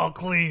 Made it all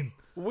clean.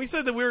 when we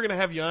said that we were gonna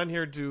have you on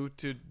here to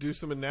do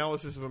some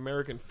analysis of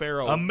American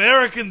Pharaoh.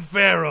 American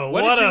Pharaoh.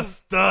 What What did a you-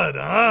 stud,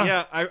 huh?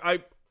 yeah,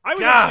 I was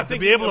God, actually to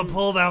thinking be able to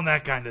pull down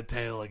that kind of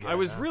tail again. I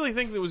was huh? really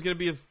thinking it was going to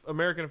be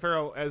American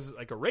Pharaoh as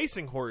like a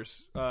racing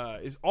horse.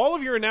 Is all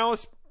of your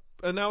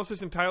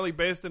analysis entirely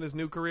based on his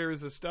new career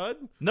as a stud?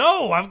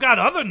 No, I've got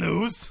other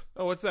news.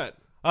 Oh, what's that?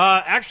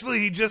 Actually,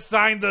 he just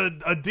signed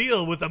a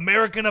deal with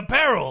American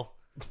Apparel.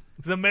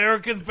 'Cause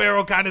American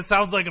Pharaoh kind of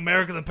sounds like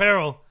American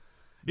Apparel.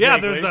 Yeah,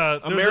 Vaguely. there's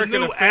a American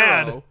new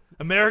Apparel. ad.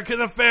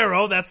 American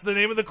Apparel, that's the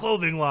name of the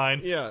clothing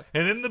line. Yeah.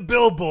 And in the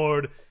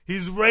billboard,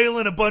 he's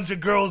railing a bunch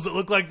of girls that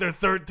look like they're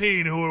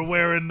 13 who are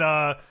wearing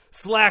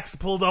slacks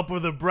pulled up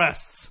with their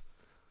breasts.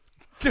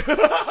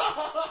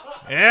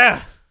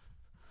 Yeah.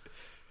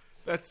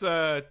 That's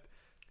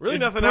really It's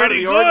nothing out of pretty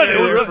the good.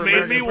 ordinary. It for made me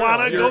American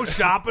want to Apparel. go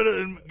shopping,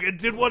 and it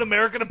did what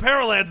American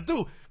Apparel ads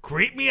do: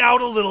 creep me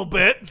out a little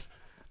bit,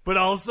 but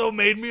also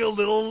made me a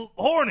little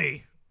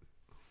horny.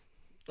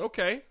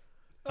 Okay.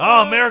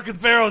 Oh, American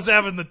Pharaoh's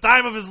having the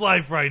time of his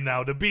life right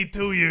now to be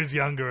 2 years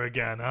younger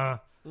again, huh?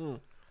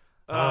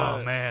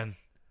 Oh man,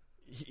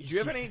 Do you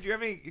have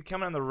any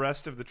coming on the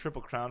rest of the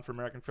Triple Crown for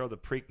American Pharaoh? The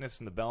Preakness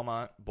and the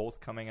Belmont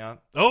both coming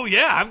up. oh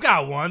yeah, I've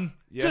got one.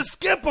 Yeah. Just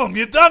skip them.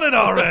 You done it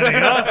already,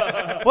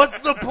 huh? What's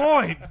the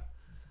point?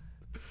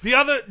 The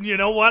other, you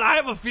know what? I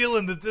have a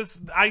feeling that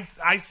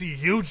I see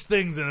huge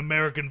things in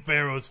American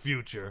Pharaoh's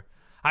future.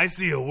 I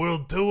see a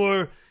world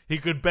tour. He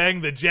could bang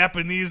the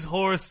Japanese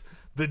horse,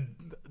 the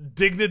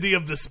Dignity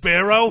of the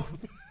Sparrow.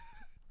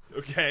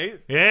 Okay.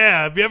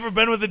 Yeah, have you ever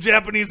been with a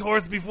Japanese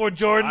horse before,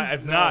 Jordan?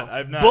 I've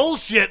not.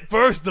 Bullshit,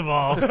 first of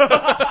all.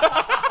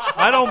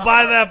 I don't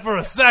buy that for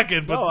a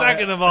second, but No,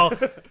 second of all,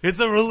 it's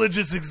a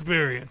religious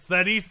experience.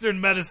 That Eastern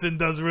medicine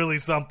does really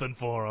something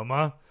for him,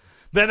 huh?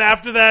 Then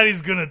after that,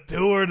 he's going to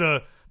tour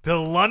to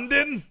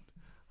London,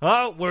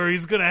 where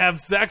he's going to have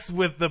sex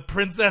with the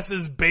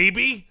princess's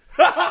baby.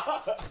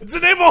 It's the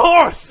name of a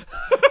horse.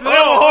 It's the name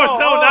of a horse.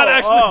 No, not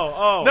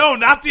actually. No,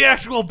 not the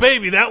actual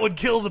baby. That would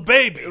kill the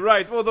baby.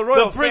 Right. Well, the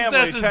royal The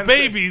princess's family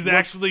baby's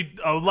actually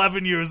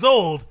 11 years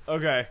old.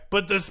 Okay.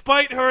 But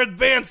despite her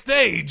advanced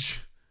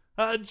age,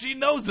 she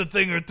knows a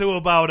thing or two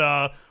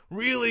about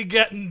really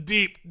getting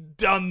deep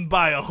done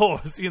by a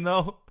horse, you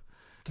know?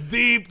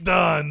 Deep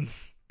done.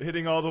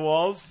 Hitting all the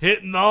walls.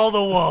 Hitting all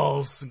the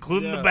walls,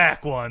 including the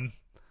back one.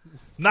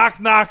 Knock,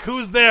 knock,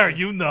 who's there?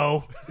 You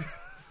know.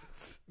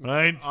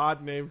 Right?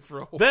 Odd name for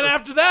a horse. Then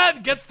after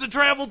that, gets to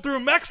travel through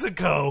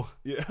Mexico.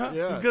 Yeah.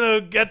 yeah. He's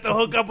gonna get to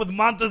hook up with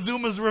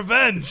Montezuma's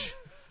Revenge.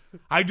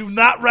 I do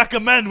not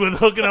recommend with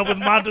hooking up with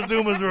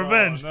Montezuma's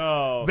Revenge.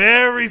 no.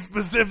 Very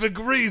specific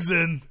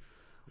reason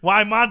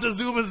why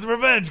Montezuma's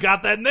Revenge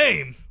got that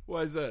name.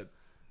 Why is that?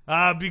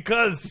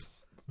 Because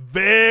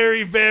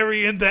very,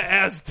 very into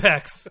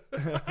Aztecs.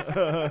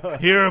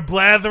 Hear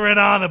blathering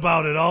on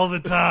about it all the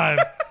time.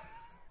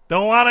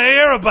 Don't want to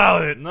hear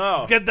about it. No.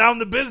 Let's get down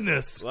to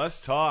business. Let's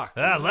talk.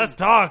 Yeah, let's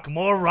talk.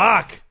 More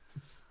rock.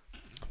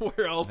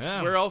 Where else?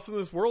 Yeah. Where else in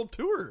this world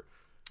tour?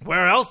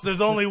 Where else?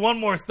 There's only one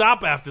more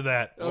stop after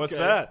that. What's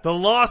Okay. that? The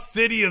lost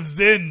city of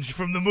Zinj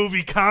from the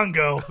movie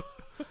Congo.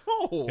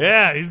 Oh,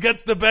 Yeah, he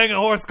gets to bang a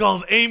horse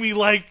called Amy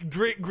like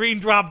Green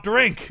Drop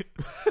Drink.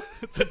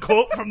 It's a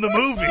quote from the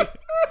movie.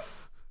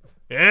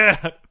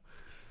 Yeah.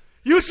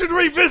 You should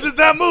revisit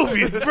that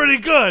movie. It's pretty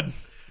good.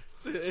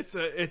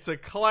 it's a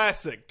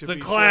classic. It's a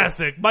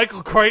classic.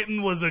 Michael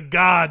Crichton was a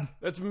god.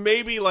 That's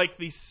maybe like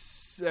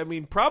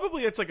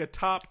probably it's like a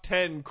top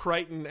 10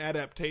 Crichton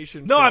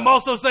adaptation. No, film. I'm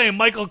also saying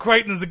Michael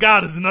Crichton is a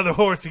god is another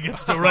horse he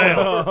gets to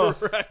rail.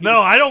 Right.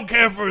 No, I don't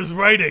care for his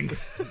writing.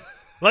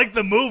 Like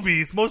the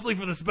movie, it's mostly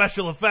for the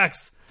special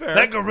effects. Fair.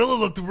 That gorilla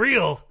looked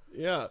real.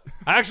 Yeah.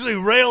 I actually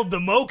railed the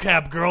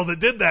mocap girl that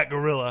did that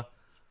gorilla.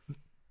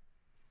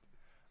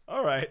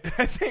 All right.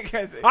 I think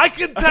I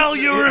can tell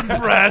you're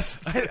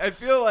impressed. I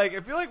feel like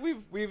we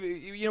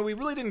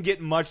really didn't get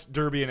much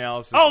Derby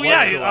analysis. Oh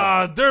whatsoever.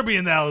 yeah, Derby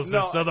analysis.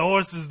 No. So the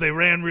horses they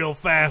ran real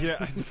fast.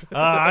 Yeah.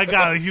 I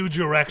got a huge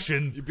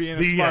erection. You're being a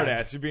The smart end.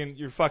 ass.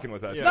 You're fucking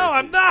with us. Yeah. No,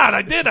 I'm not.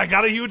 I did. I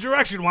got a huge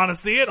erection. Want to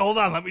see it? Hold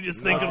on. Let me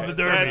just think Okay, of the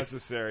that's Derby.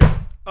 necessary.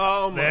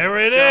 Oh my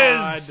There it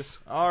God. is.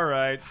 All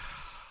right,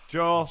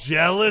 Joel.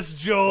 Jealous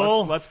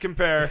Joel. Let's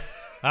compare.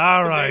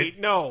 All right. Wait,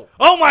 no.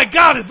 Oh my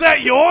God, is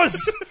that yours?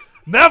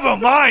 Never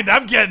mind.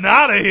 I'm getting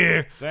out of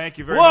here. Thank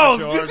you very Whoa, much,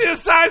 did George. you see the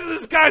size of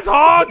this guy's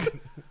hog?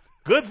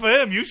 Good for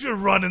him. You should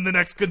run in the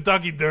next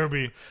Kentucky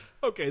Derby.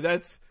 Okay,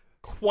 that's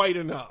quite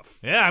enough.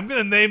 Yeah, I'm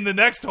going to name the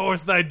next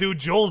horse that I do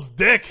Joel's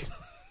Dick.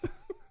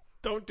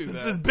 Don't do It's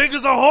that. as big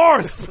as a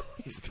horse.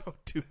 Please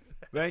don't do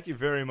that. Thank you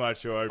very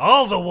much, George.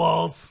 All the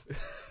walls.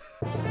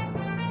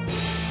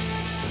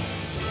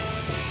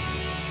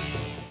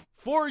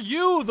 For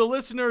you, the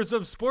listeners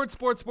of Sports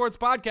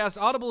Podcast,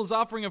 Audible is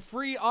offering a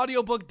free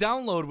audiobook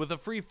download with a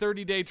free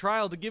 30-day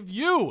trial to give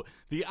you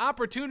the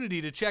opportunity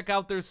to check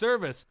out their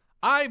service.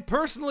 I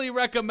personally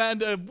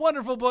recommend a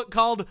wonderful book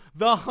called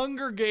The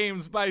Hunger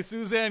Games by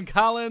Suzanne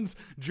Collins.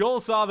 Joel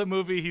saw the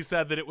movie. He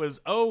said that it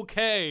was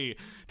okay.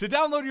 To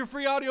download your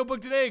free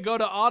audiobook today, go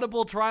to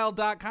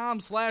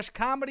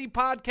audibletrial.com/comedy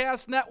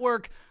podcast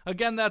network.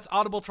 Again, that's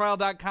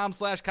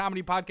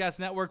audibletrial.com/comedy podcast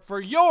network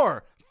for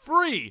your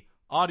free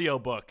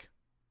audiobook.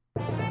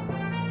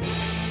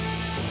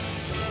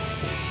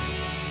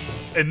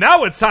 And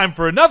now it's time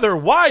for another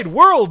wide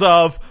world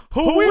of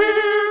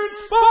Weird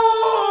Sports!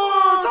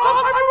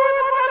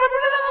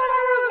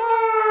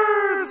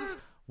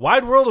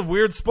 Wide world of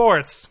weird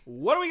sports.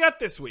 What do we got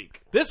this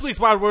week? This week's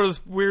Wide World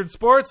of Weird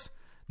Sports,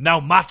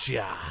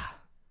 Naumachia.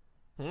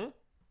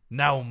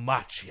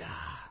 Naumachia.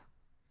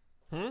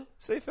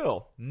 Say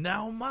Phil.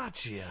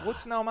 Naumachia.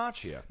 What's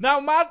Naumachia? The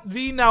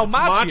Naumachia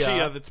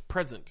Machia that's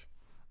present.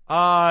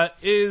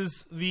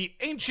 is the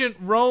ancient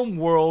Rome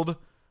world.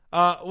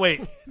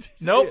 Wait.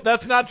 Nope,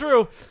 that's not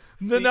true.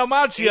 The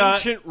Naumachia.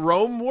 Ancient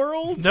Rome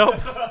world? Nope.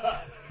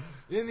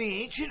 In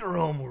the ancient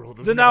Rome world.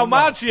 The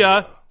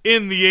Naumachia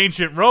in the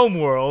ancient Rome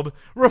world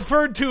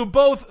referred to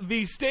both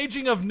the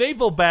staging of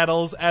naval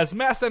battles as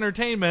mass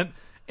entertainment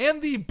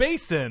and the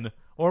basin,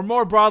 or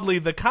more broadly,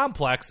 the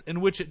complex in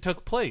which it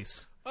took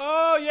place.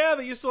 Oh, yeah,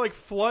 they used to,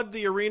 flood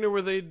the arena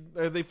where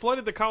they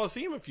flooded the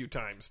Colosseum a few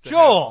times.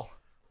 Joel,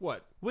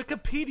 What?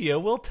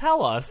 Wikipedia will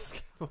tell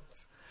us.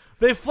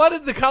 They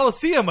flooded the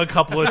Colosseum a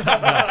couple of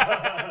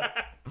times.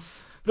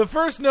 The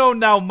first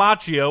known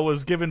Naumachia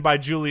was given by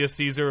Julius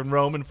Caesar in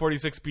Rome in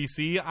 46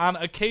 BC on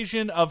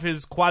occasion of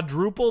his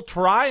quadruple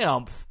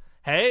triumph.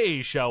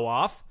 Hey, show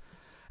off.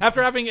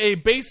 After having a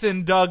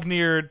basin dug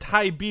near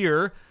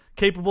Tibur,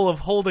 capable of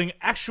holding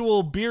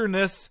actual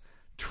beerness,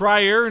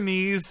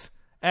 Trierne,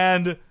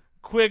 and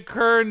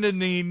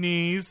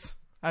Quicurnes.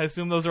 I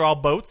assume those are all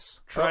boats.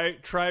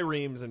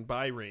 Triremes and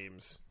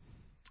biremes.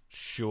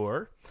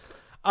 Sure.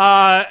 He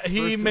First to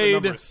the made...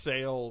 number of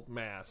sail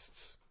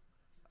masts.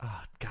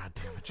 Oh, God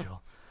damn it,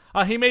 Joel.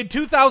 He made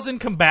 2,000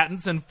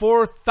 combatants and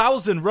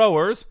 4,000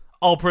 rowers,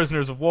 all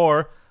prisoners of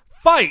war,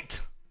 fight.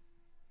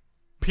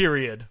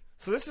 Period.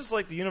 So this is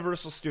like the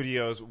Universal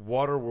Studios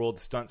Waterworld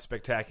Stunt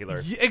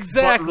Spectacular.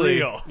 Exactly.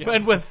 But real.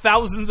 And with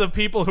thousands of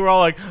people who are all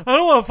like, I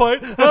don't want to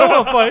fight. I don't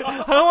want to fight.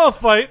 I don't want to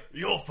fight.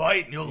 You'll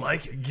fight and you'll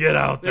like it. Get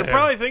out there. They're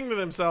probably thinking to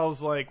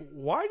themselves,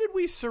 why did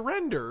we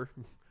surrender?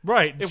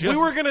 right. If we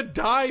were going to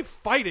die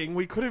fighting,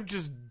 we could have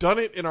just done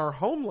it in our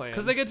homeland.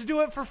 Because they get to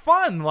do it for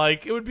fun.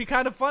 Like, it would be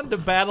kind of fun to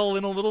battle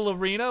in a little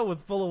arena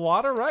full of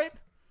water, right?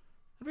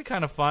 It'd be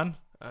kind of fun.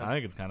 I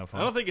think it's kind of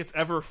fun. I don't think it's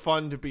ever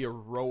fun to be a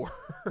rower.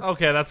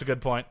 Okay, that's a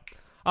good point.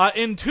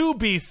 In 2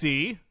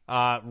 BC,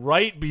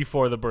 right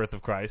before the birth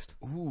of Christ.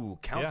 Ooh,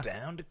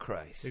 countdown to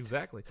Christ.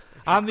 Exactly.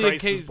 On the Christ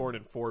was occasion. born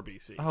in 4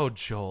 BC. Oh,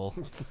 Joel.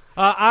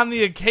 On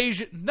the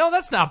occasion. No,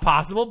 that's not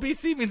possible.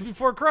 BC means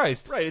before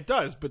Christ. Right, it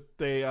does, but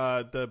they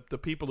the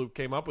people who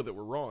came up with it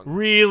were wrong.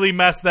 Really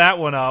messed that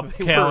one up.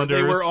 Calendars.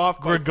 they were off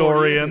by 40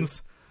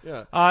 Gregorians.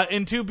 Yeah.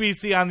 In 2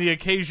 BC, on the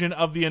occasion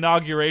of the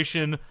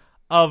inauguration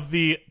of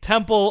the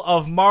Temple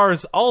of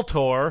Mars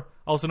Ultor,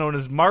 also known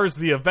as Mars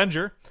the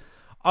Avenger,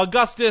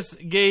 Augustus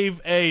gave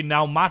a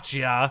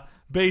naumachia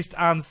based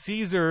on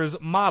Caesar's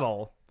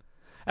model.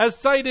 As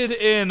cited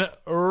in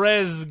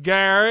Res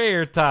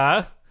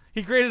Gerta,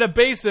 he created a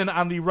basin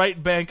on the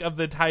right bank of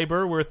the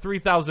Tiber where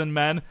 3,000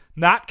 men,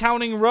 not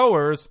counting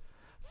rowers,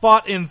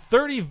 fought in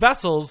 30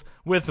 vessels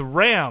with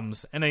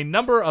rams and a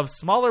number of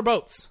smaller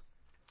boats.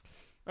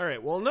 All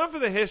right, well, enough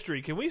of the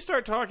history. Can we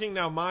start talking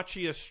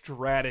naumachia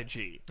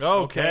strategy?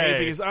 Okay.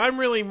 Because I'm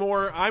really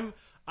more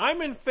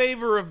I'm in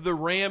favor of the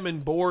ram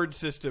and board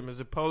system as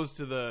opposed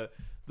to the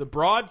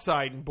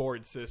broadside and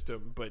board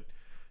system, but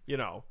you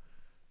know.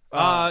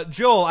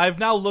 Joel, I've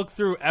now looked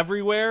through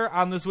everywhere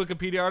on this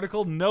Wikipedia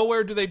article.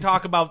 Nowhere do they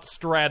talk about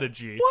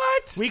strategy.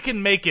 What? We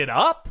can make it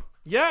up?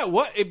 Yeah,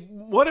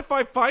 what if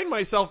I find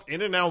myself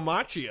in a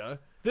naumachia?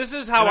 This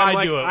is how and I'm I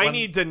like, do it. I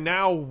need to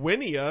now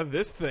winia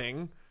this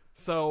thing.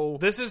 So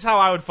This is how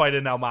I would fight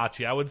a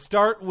Naumachia. I would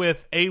start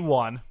with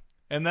A1,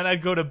 and then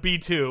I'd go to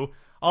B2,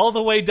 all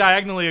the way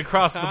diagonally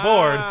across the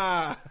board,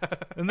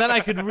 and then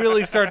I could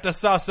really start to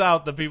suss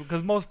out the people,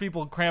 because most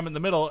people cram in the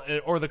middle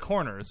or the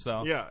corners.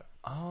 So yeah,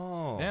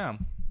 Oh. yeah,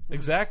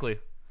 exactly.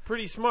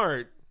 pretty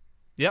smart.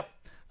 Yep.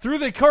 Through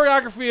the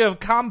choreography of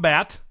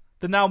combat,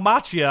 the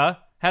Naumachia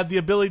had the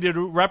ability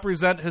to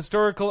represent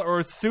historical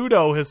or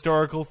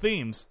pseudo-historical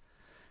themes.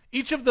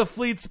 Each of the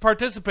fleets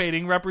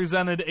participating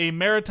represented a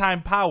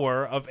maritime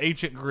power of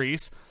ancient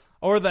Greece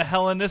or the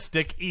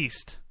Hellenistic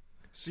East.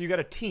 So you got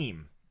a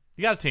team.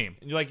 You got a team.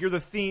 And you're the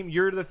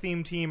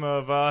theme team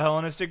of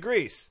Hellenistic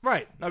Greece.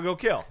 Right. Now go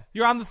kill.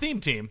 You're on the theme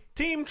team.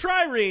 Team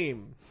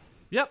Trireme.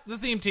 Yep, the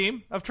theme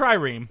team of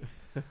Trireme.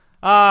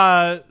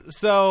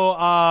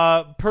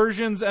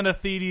 Persians and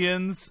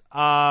Athenians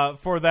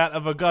for that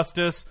of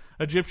Augustus,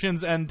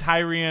 Egyptians and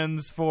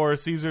Tyrians for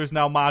Caesar's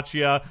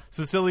Naumachia,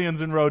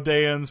 Sicilians and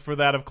Rhodeans for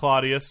that of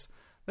Claudius.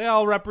 They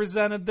all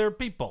represented their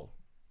people.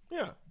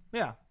 Yeah.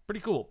 Yeah,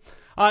 pretty cool.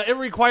 It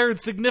required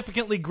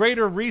significantly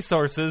greater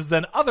resources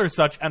than other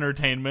such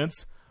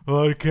entertainments.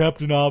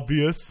 Captain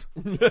Obvious.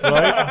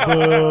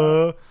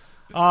 Right?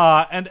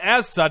 And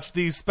as such,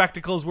 these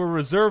spectacles were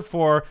reserved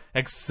for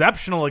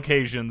exceptional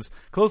occasions,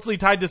 closely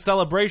tied to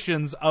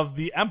celebrations of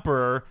the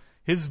emperor,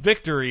 his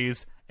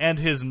victories, and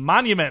his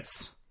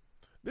monuments.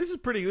 This is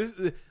pretty.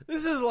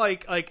 This is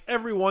like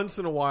every once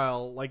in a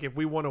while, like if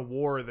we won a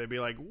war, they'd be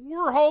like,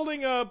 "We're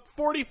holding a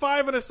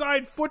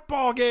 45-a-side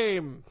football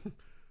game."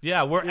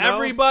 Yeah, where You know?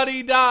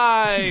 everybody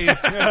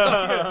dies.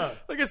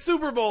 Like a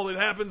Super Bowl that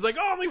happens like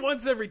only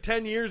once every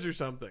 10 years or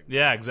something.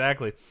 Yeah,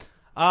 exactly.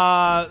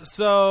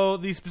 So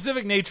the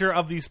specific nature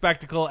of the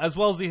spectacle, as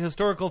well as the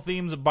historical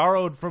themes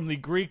borrowed from the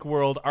Greek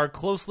world, are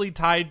closely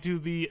tied to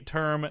the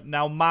term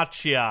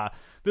naumachia.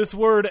 This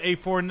word, a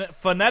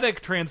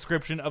phonetic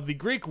transcription of the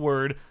Greek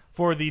word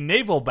for the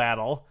naval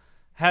battle,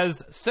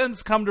 has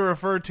since come to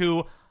refer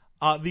to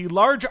the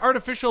large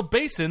artificial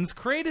basins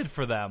created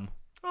for them.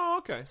 Oh,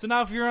 okay. So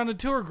now if you're on a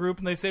tour group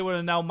and they say what a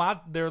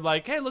naumachia, they're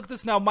like, hey, look at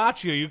this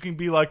naumachia. You can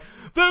be like,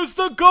 there's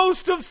the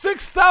ghost of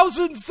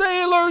 6,000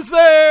 sailors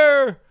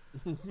there.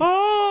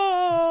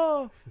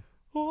 Oh,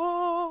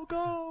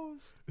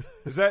 ghost.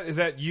 Is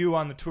that you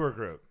on the tour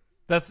group?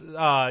 That's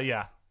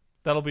yeah.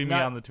 That'll be me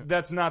Not- on the tour.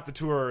 That's not the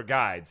tour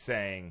guide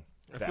saying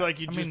I that. feel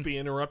like you'd I just mean- be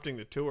interrupting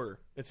the tour.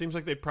 It seems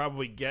like they'd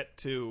probably get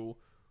to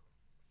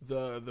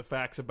the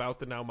facts about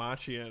the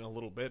naumachia in a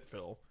little bit,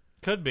 Phil.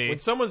 Could be. When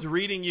someone's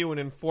reading you an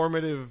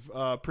informative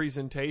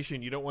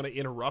presentation, you don't want to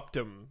interrupt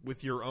them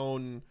with your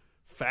own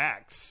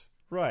facts.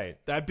 Right.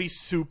 That'd be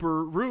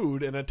super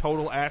rude and a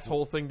total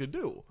asshole thing to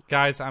do.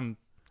 Guys, I'm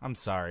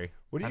sorry.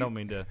 What do I you- don't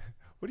mean to.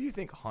 What do you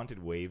think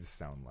haunted waves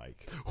sound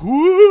like?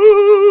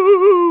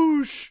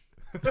 Whoosh!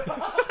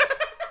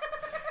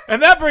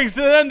 And that brings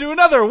to an end to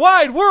another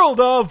wide world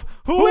of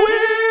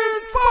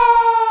Weird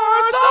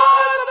Sports.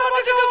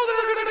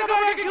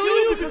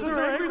 Because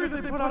they're angry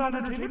that they put on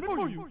entertainment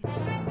for you.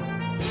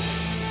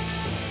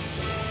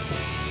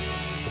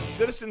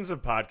 Citizens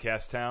of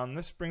Podcast Town,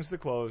 this brings to the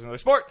close another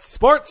sports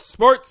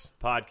Sports!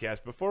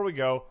 podcast. Before we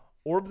go,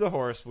 Orb the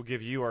Horse will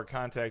give you our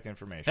contact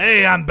information.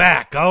 Hey, I'm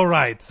back. All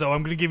right, so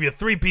I'm going to give you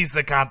 3 pieces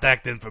of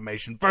contact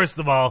information. First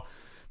of all,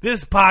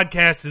 this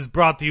podcast is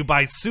brought to you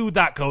by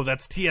Sue.co.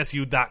 That's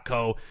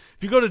TSU.co.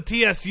 If you go to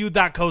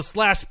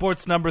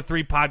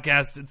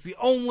TSU.co/sports3podcast, it's the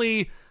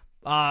only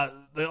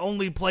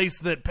place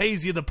that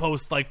pays you to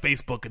post like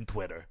Facebook and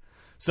Twitter.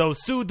 So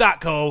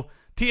Sue.co,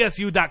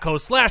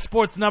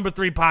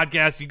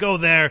 TSU.co/sports3podcast. You go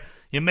there,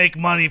 you make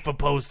money for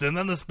posting, and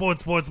then the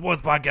sports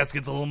podcast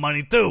gets a little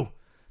money too.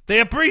 They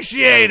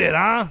appreciate it,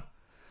 huh?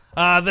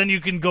 Then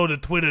you can go to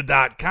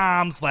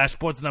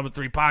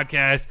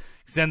twitter.com/sports3podcast.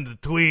 send the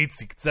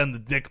tweets, you can send the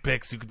dick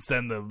pics, you can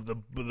send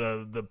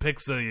the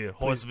pics of your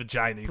horse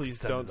vagina. You Please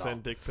can don't it all.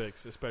 send dick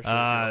pics, especially if you're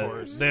a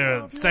horse.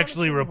 They're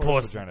sexually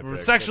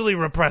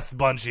repressed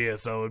bunch here,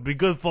 so it'd be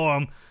good for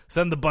them.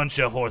 Send a bunch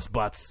of horse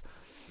butts.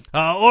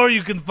 Or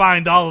you can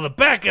find all of the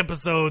back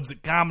episodes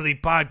at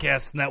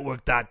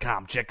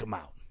comedypodcastnetwork.com. Check them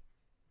out.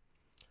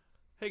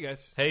 Hey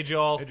guys, Hey,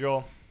 Joel. Hey,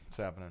 Joel. What's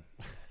happening?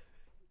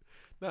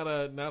 not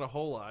a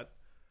whole lot.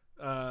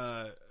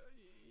 I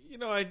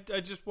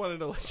just wanted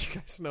to let you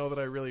guys know that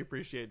I really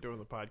appreciate doing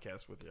the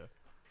podcast with you.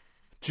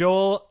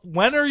 Joel,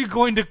 when are you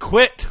going to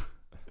quit?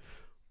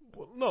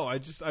 Well, no, I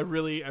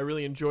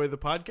really enjoy the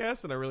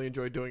podcast, and I really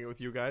enjoy doing it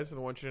with you guys, and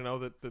I want you to know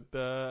that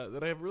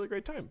I have a really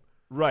great time.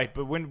 Right,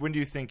 but when do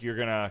you think you're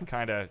gonna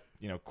kind of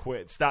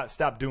quit?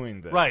 Stop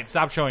doing this. Right,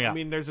 stop showing up. I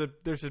mean, there's a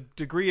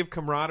degree of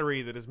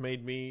camaraderie that has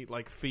made me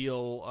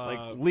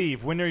feel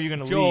Leave. When are you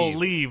gonna Joel, leave?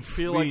 leave.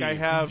 feel like I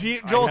have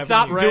Joel, I have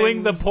stop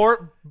doing the friends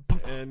port.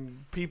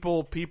 and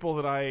people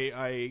that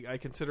I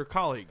consider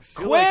colleagues.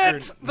 Feel like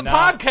Quit you're the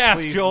not- podcast,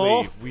 please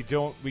Joel.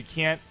 leave. We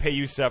can't pay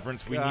you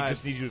severance. God,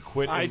 just need you to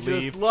quit I and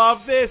just leave.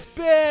 love this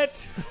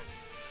bit.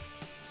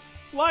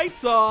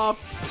 Lights off.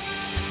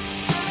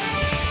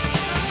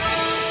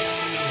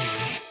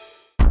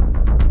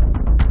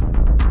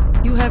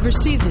 You have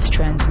received this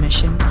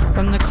transmission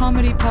from the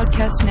Comedy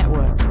Podcast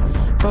Network.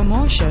 For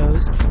more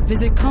shows,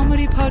 visit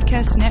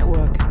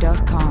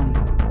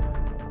comedypodcastnetwork.com.